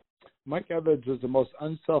 Mike Evans is the most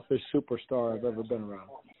unselfish superstar I've ever been around.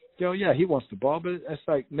 You know, yeah, he wants the ball, but it's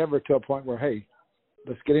like never to a point where, hey,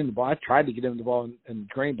 let's get him the ball. I tried to get him the ball in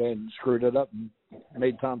Green Bay and screwed it up and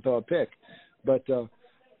made Tom throw a pick. But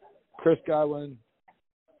Chris Godwin,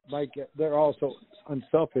 Mike, they're all so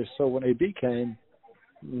unselfish. So when AB came,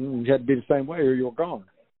 you had to be the same way or you were gone.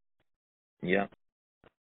 Yeah.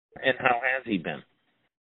 And how has he been?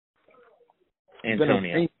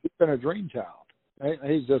 Antonio. He's been a dream child.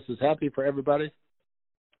 He's just as happy for everybody.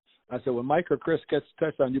 I said, when Mike or Chris gets a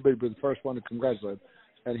touchdown, you better be the first one to congratulate him.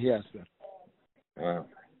 And he has been. Wow.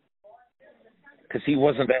 Because he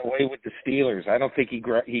wasn't that way with the Steelers. I don't think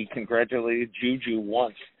he congratulated Juju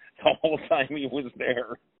once the whole time he was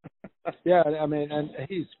there. Yeah, I mean, and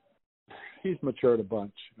he's matured a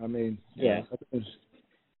bunch. I mean, yeah.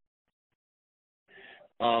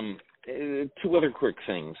 2 other quick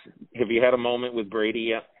things. Have you had a moment with Brady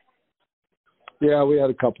yet? Yeah, we had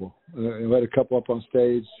a couple. We had a couple up on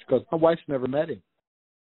stage because my wife's never met him.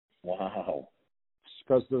 Wow.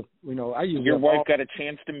 Because I usually your wife got a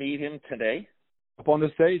chance to meet him today. Up on the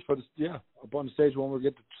stage up on the stage when we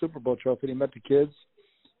get the Super Bowl trophy. He met the kids,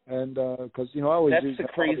 and because I always that's the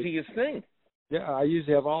craziest thing. Yeah, I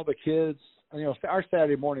usually have all the kids. Our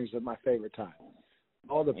Saturday mornings are my favorite time.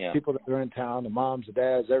 All the people that are in town, the moms, the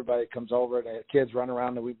dads, everybody comes over. The kids run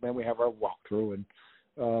around, and we have our walkthrough. And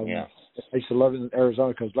I used to love it in Arizona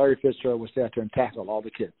because Larry Fitzgerald would stay out there and tackle all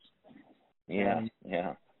the kids. Yeah,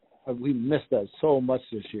 we missed that so much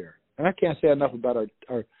this year, and I can't say enough about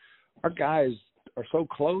our guys are so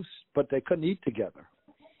close, but they couldn't eat together.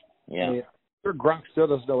 Yeah, I mean, Gronk still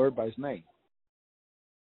doesn't know everybody's name.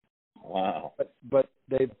 Wow, but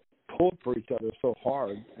they pulled for each other so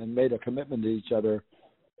hard and made a commitment to each other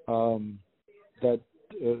that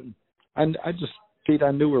I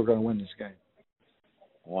knew we were going to win this game.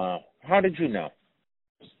 Wow. How did you know?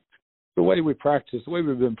 The way we practice, the way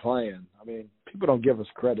we've been playing. I mean, people don't give us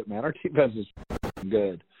credit, man. Our defense is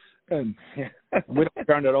good. And we don't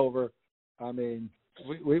turn it over. I mean,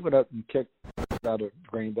 we went up and kicked out of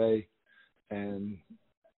Green Bay, and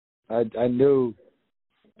I knew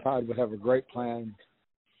Todd would have a great plan.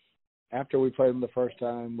 After we played him the first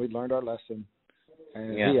time, we learned our lesson,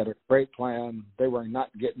 and he had a great plan. They were not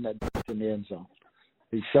getting that in the end zone.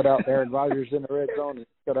 He shut out Aaron Rodgers in the red zone and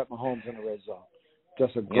shut out Mahomes in the red zone.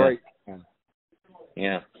 Just a great plan.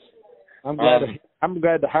 Yeah. I'm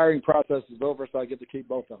glad the hiring process is over, so I get to keep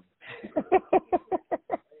both of them.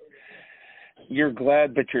 You're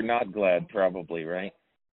glad, but you're not glad, probably, right?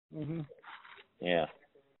 Mm-hmm. Yeah.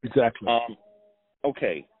 Exactly.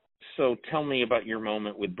 Okay. So tell me about your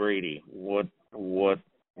moment with Brady. What was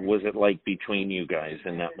it like between you guys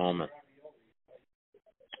in that moment?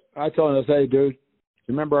 I told him, hey, dude,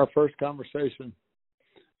 remember our first conversation?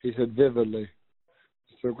 He said, vividly.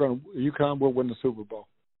 So you come, we'll win the Super Bowl.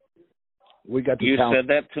 We got the talent. You said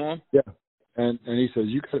that to him? Yeah. And he says,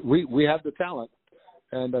 we have the talent.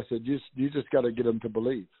 And I said, you just got to get them to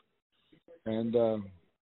believe. And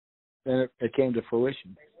it came to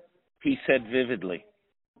fruition. He said vividly.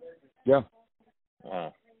 Yeah.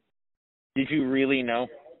 Wow. Did you really know?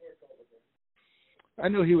 I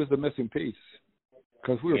knew he was the missing piece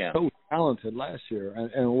because we were so talented last year,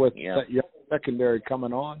 and with that young secondary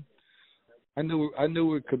coming on, I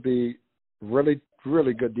knew it could be really,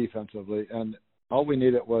 really good defensively, and all we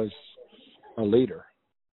needed was a leader.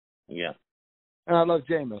 Yeah. And I love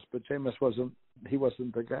Jameis, but Jameis wasn't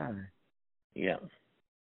the guy. Yeah.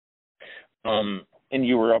 And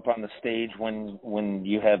you were up on the stage when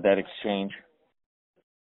you had that exchange?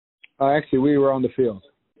 Actually, we were on the field.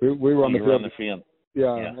 We were on the field. On the field.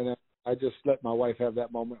 Yeah, and then I just let my wife have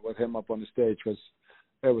that moment with him up on the stage because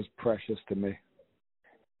it was precious to me.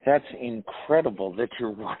 That's incredible that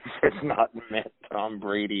your wife has not met Tom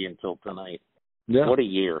Brady until tonight. Yeah. What a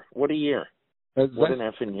year. What a year. What an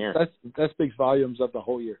effing year. That speaks volumes of the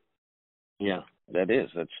whole year. Yeah, that is.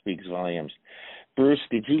 That speaks volumes. Bruce,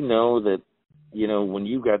 did you know that, when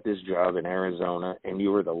you got this job in Arizona and you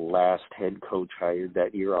were the last head coach hired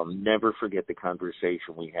that year, I'll never forget the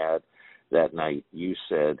conversation we had that night. You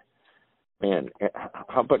said, man,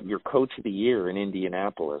 how about your coach of the year in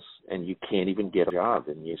Indianapolis and you can't even get a job?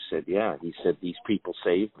 And you said, yeah. He said, these people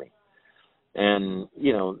saved me. And,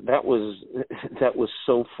 that was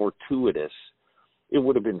so fortuitous. It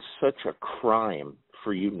would have been such a crime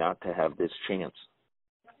for you not to have this chance.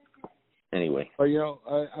 Anyway. Well,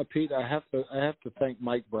 Pete, I have to thank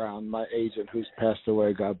Mike Brown, my agent, who's passed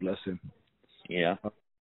away. God bless him. Yeah.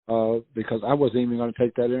 Because I wasn't even going to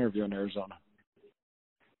take that interview in Arizona.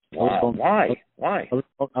 Wow. Why?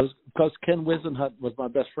 Because Ken Wisenhunt was my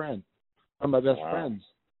best friend. One of my best friends.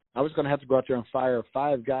 I was going to have to go out there and fire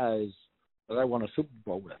 5 guys that I won a Super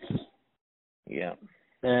Bowl with. Yeah.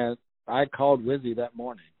 And I called Wizzy that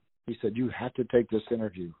morning. He said, "You have to take this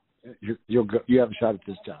interview. You have a shot at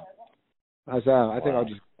this job." I said, "I think I'll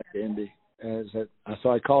just go back to Indy." And so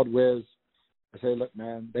I called Wiz. I said, "Look,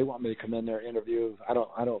 man, they want me to come in there and interview. I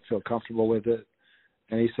don't feel comfortable with it."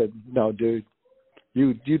 And he said, "No, dude,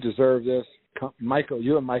 you deserve this.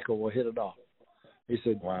 You and Michael will hit it off." He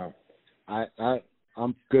said, "Wow,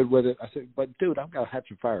 I'm good with it." I said, "But dude, I'm gonna have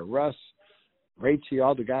to fire Russ, Rachie,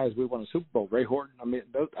 all the guys we won a Super Bowl. Ray Horton. I mean,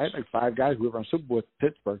 I had like 5 guys we won a Super Bowl with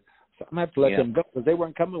Pittsburgh. So I'm gonna have to let them go because they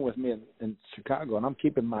weren't coming with me in Chicago, and I'm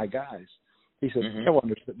keeping my guys." He said,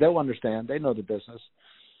 "They'll understand. They know the business."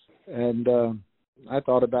 And I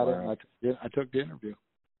thought about it, and I took the interview.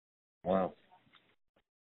 Wow.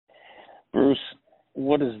 Bruce,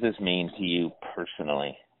 what does this mean to you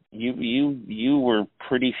personally? You were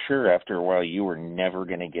pretty sure after a while you were never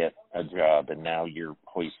going to get a job, and now you're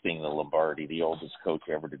hoisting the Lombardi, the oldest coach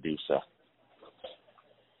ever to do so.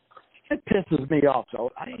 It pisses me off,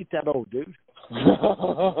 so I ain't that old, dude.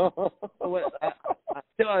 Until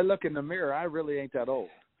I look in the mirror, I really ain't that old.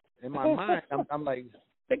 In my mind, I'm like,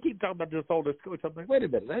 they keep talking about this oldest coach. I'm like, wait a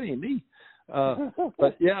minute, that ain't me.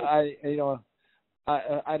 But yeah,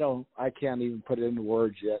 I can't even put it into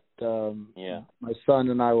words yet. My son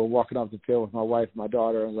and I were walking off the field with my wife and my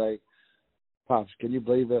daughter, and like, "Pops, can you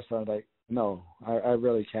believe this?" I'm like, "No, I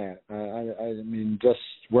really can't." I mean, just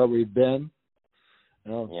where we've been.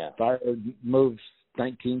 Byron moves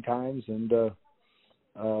 19 times, and to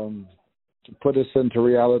put us into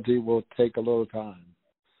reality will take a little time.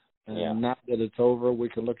 And now that it's over, we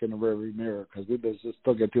can look in the rearview mirror because we just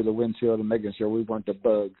still get through the windshield and making sure we weren't the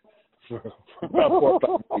bug for about 4 or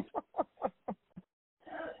 5 weeks.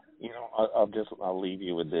 I'll leave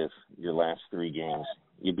you with this. Your last 3 games,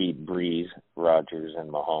 you beat Breeze, Rodgers, and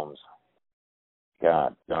Mahomes.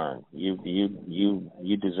 God darn, you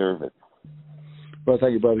deserve it. Well,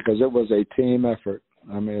 thank you, brother, because it was a team effort.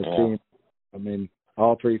 I mean, team. I mean,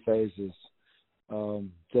 all 3 phases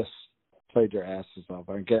just played their asses off.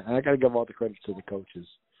 And I got to give all the credit to the coaches.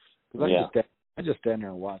 I just stand there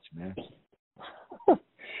and watch, man.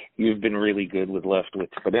 You've been really good with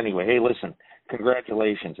Leftwich. But anyway, hey, listen,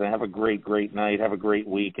 congratulations. And have a great, great night. Have a great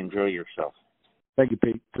week. Enjoy yourself. Thank you,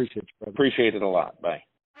 Pete. Appreciate you, brother. Appreciate it a lot. Bye.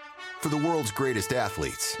 For the world's greatest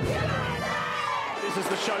athletes, this is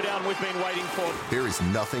the showdown we've been waiting for. There is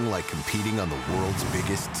nothing like competing on the world's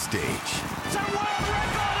biggest stage. It's a world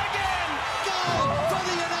record again! Gold for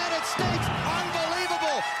the United States!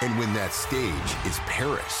 Unbelievable! And when that stage is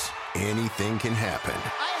Paris, anything can happen.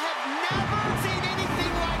 I have never seen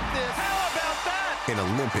anything like this. How about that? An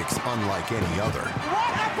Olympics unlike any other.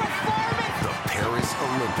 What a performance! The Paris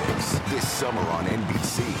Olympics, this summer on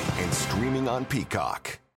NBC and streaming on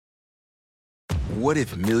Peacock. What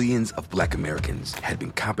if millions of Black Americans had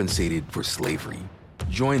been compensated for slavery?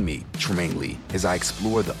 Join me, Tremaine Lee, as I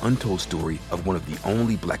explore the untold story of one of the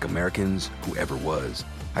only Black Americans who ever was.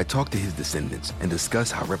 I talk to his descendants and discuss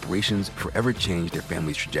how reparations forever changed their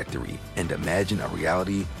family's trajectory and imagine a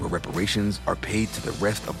reality where reparations are paid to the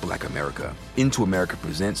rest of Black America. Into America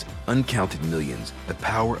presents Uncounted Millions, The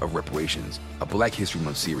Power of Reparations, a Black History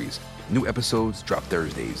Month series. New episodes drop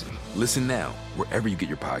Thursdays. Listen now wherever you get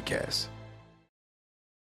your podcasts.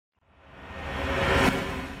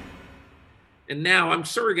 And now I'm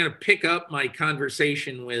sort of going to pick up my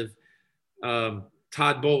conversation with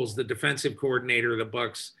Todd Bowles, the defensive coordinator of the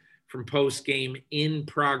Bucs, from post-game in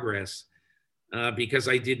progress, because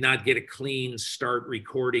I did not get a clean start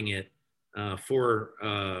recording it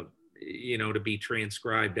to be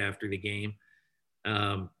transcribed after the game.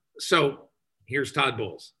 So here's Todd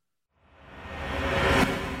Bowles.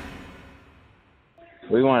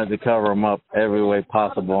 We wanted to cover them up every way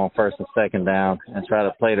possible on first and second down and try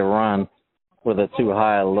to play the run with a too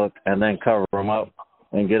high a look and then cover them up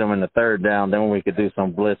and get them in the third down. Then we could do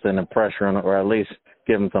some blitzing and pressuring, or at least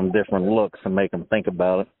give them some different looks and make them think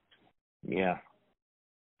about it. Yeah.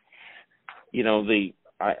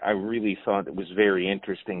 I really thought it was very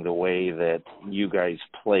interesting the way that you guys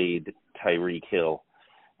played Tyreek Hill.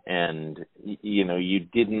 And, you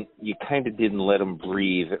kind of didn't let him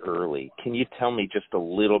breathe early. Can you tell me just a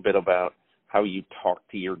little bit about how you talked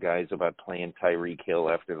to your guys about playing Tyreek Hill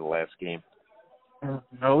after the last game?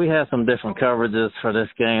 Well, we had some different coverages for this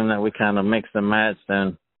game that we kind of mixed and matched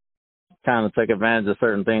and kind of took advantage of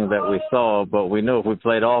certain things that we saw, but we knew if we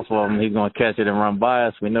played off of him, he's going to catch it and run by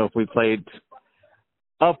us. We knew if we played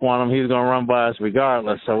up on him, he was going to run by us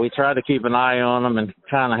regardless. So we tried to keep an eye on him and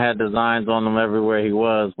kind of had designs on him everywhere he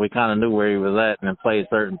was. We kind of knew where he was at and then played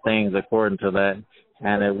certain things according to that,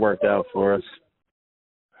 and it worked out for us.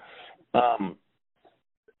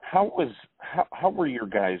 How were your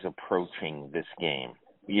guys approaching this game?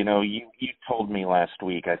 You told me last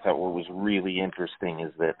week, I thought what was really interesting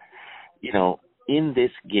is that, in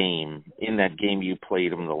this game, in that game you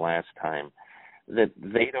played them the last time, that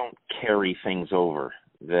they don't carry things over.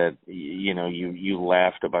 That, you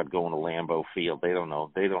laughed about going to Lambeau Field. They don't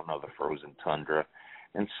know the frozen tundra.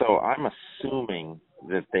 And so I'm assuming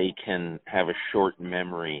that they can have a short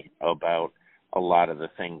memory about a lot of the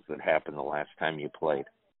things that happened the last time you played.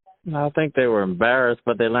 I think they were embarrassed,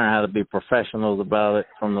 but they learned how to be professionals about it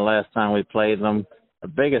from the last time we played them. The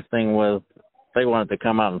biggest thing was they wanted to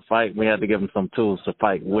come out and fight. We had to give them some tools to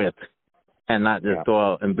fight with and not just go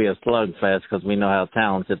out and be a slugfest, because we know how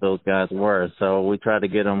talented those guys were. So we tried to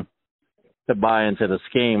get them to buy into the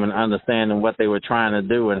scheme and understanding what they were trying to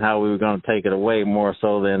do and how we were going to take it away, more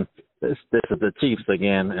so than this is the Chiefs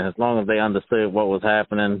again. And as long as they understood what was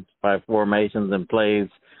happening by formations and plays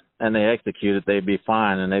and they executed, they'd be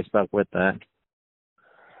fine, and they stuck with that.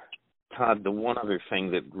 Todd, the one other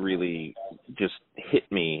thing that really just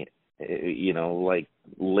hit me, like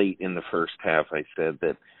late in the first half, I said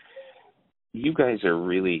that you guys are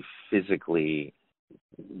really physically,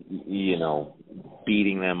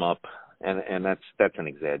 beating them up, and that's an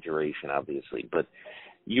exaggeration, obviously, but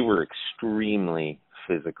you were extremely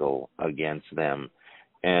physical against them,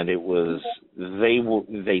 and it was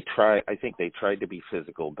I think they tried to be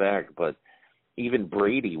physical back, but even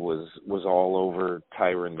Brady was all over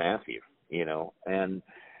Tyrann Mathieu, and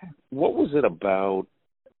what was it about?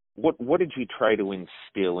 What did you try to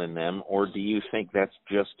instill in them, or do you think that's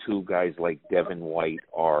just who guys like Devin White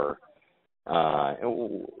are?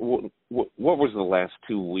 What was the last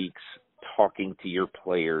 2 weeks talking to your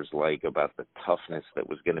players like about the toughness that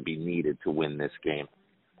was going to be needed to win this game?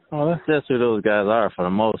 Well, that's just who those guys are for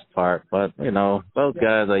the most part. But, those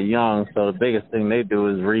guys are young, so the biggest thing they do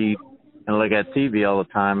is read and look at TV all the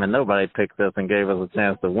time, and nobody picked us and gave us a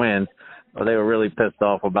chance to win. But they were really pissed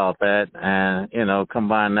off about that. And,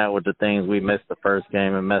 combine that with the things we missed the first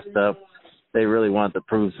game and messed up, they really wanted to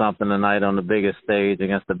prove something tonight on the biggest stage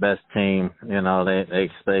against the best team.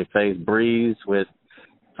 They faced Breeze with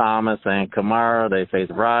Thomas and Kamara. They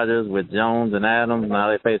faced Rodgers with Jones and Adams. Now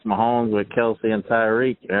they face Mahomes with Kelsey and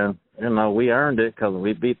Tyreek. And, we earned it because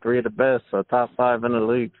we beat three of the best, so top 5 in the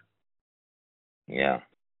league. Yeah.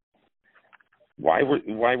 Why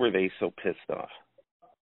were they so pissed off?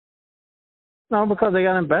 No, because they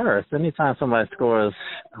got embarrassed. Anytime somebody scores,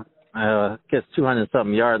 gets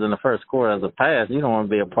 200-something yards in the first quarter as a pass, you don't want to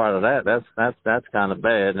be a part of that. That's kind of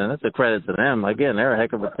bad, and it's a credit to them. Again, they're a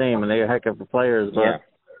heck of a team, and they're a heck of a players. But,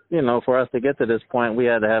 for us to get to this point, we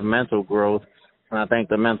had to have mental growth, and I think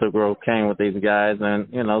the mental growth came with these guys. And,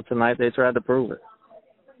 tonight they tried to prove it.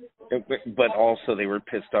 But also they were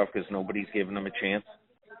pissed off because nobody's giving them a chance?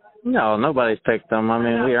 No, nobody's picked them. I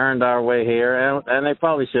mean, we earned our way here, and they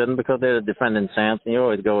probably shouldn't because they're the defending champs, and you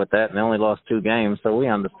always go with that, and they only lost 2 games, so we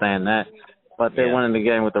understand that. But they went in the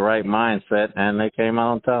game with the right mindset, and they came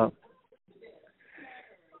out on top.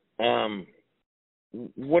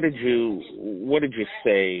 What did you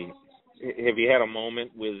say? Have you had a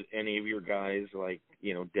moment with any of your guys, like,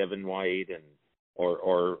 you know, Devin White and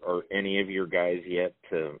or any of your guys yet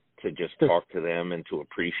to just talk to them and to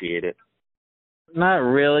appreciate it? Not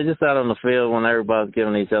really. Just out on the field when everybody's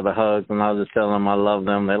giving each other hugs, and I was just telling them I love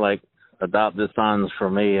them. They like adopted sons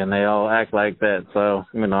for me, and they all act like that. So,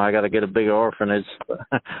 you know, I got to get a bigger orphanage.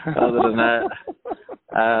 Other than that,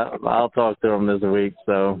 I'll talk to them this week.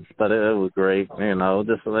 So, but it was great. You know,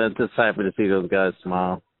 just happy to see those guys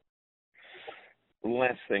smile.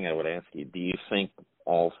 Last thing I would ask you, do you think,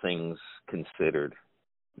 all things considered,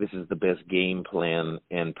 this is the best game plan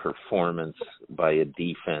and performance by a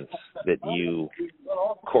defense that you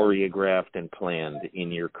choreographed and planned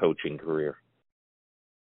in your coaching career?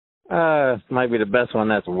 Might be the best one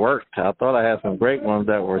that's worked. I thought I had some great ones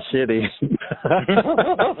that were shitty.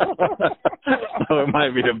 So it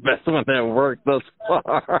might be the best one that worked thus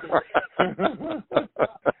far.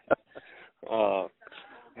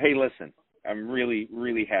 Hey, listen, I'm really,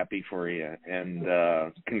 really happy for you, and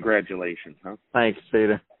congratulations, huh? Thanks,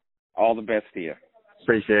 Peter. All the best to you.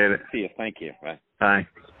 Appreciate it. See you. Thank you. Bye. Bye.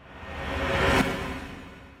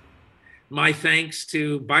 My thanks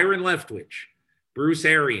to Byron Leftwich, Bruce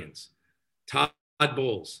Arians, Todd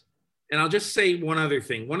Bowles. And I'll just say one other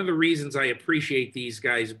thing. One of the reasons I appreciate these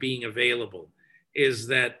guys being available is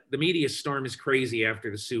that the media storm is crazy after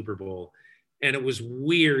the Super Bowl. And it was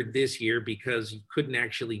weird this year because you couldn't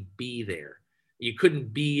actually be there. You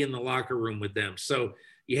couldn't be in the locker room with them. So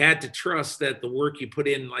you had to trust that the work you put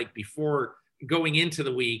in, like before going into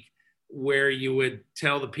the week, where you would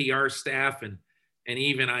tell the PR staff and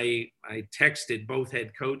even I texted both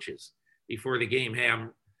head coaches before the game, hey,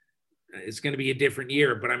 it's going to be a different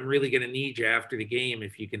year, but I'm really going to need you after the game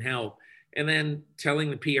if you can help. And then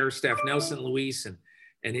telling the PR staff, Nelson Luis and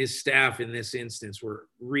his staff in this instance were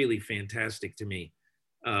really fantastic to me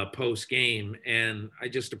post game. And I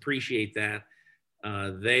just appreciate that.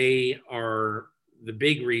 They are the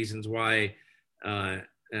big reasons why,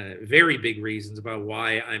 very big reasons about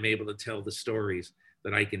why I'm able to tell the stories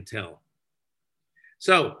that I can tell.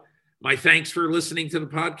 So my thanks for listening to the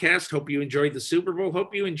podcast. Hope you enjoyed the Super Bowl.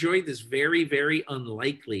 Hope you enjoyed this very, very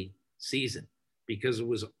unlikely season because it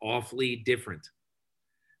was awfully different.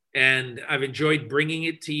 And I've enjoyed bringing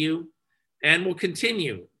it to you, and we'll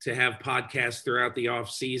continue to have podcasts throughout the off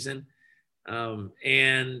season.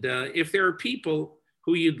 If there are people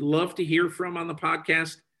who you'd love to hear from on the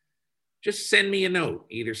podcast, just send me a note.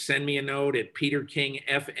 Either send me a note at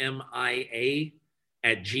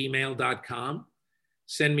peterkingfmia@gmail.com.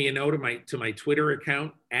 Send me a note to my Twitter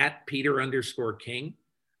account at Peter_King,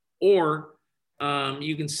 or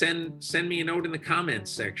you can send me a note in the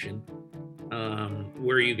comments section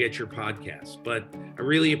where you get your podcast. But I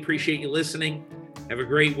really appreciate you listening. Have a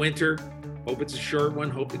great winter. Hope it's a short one.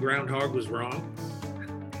 Hope the groundhog was wrong.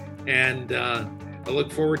 And I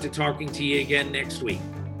look forward to talking to you again next week.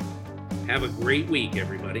 Have a great week,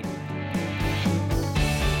 everybody.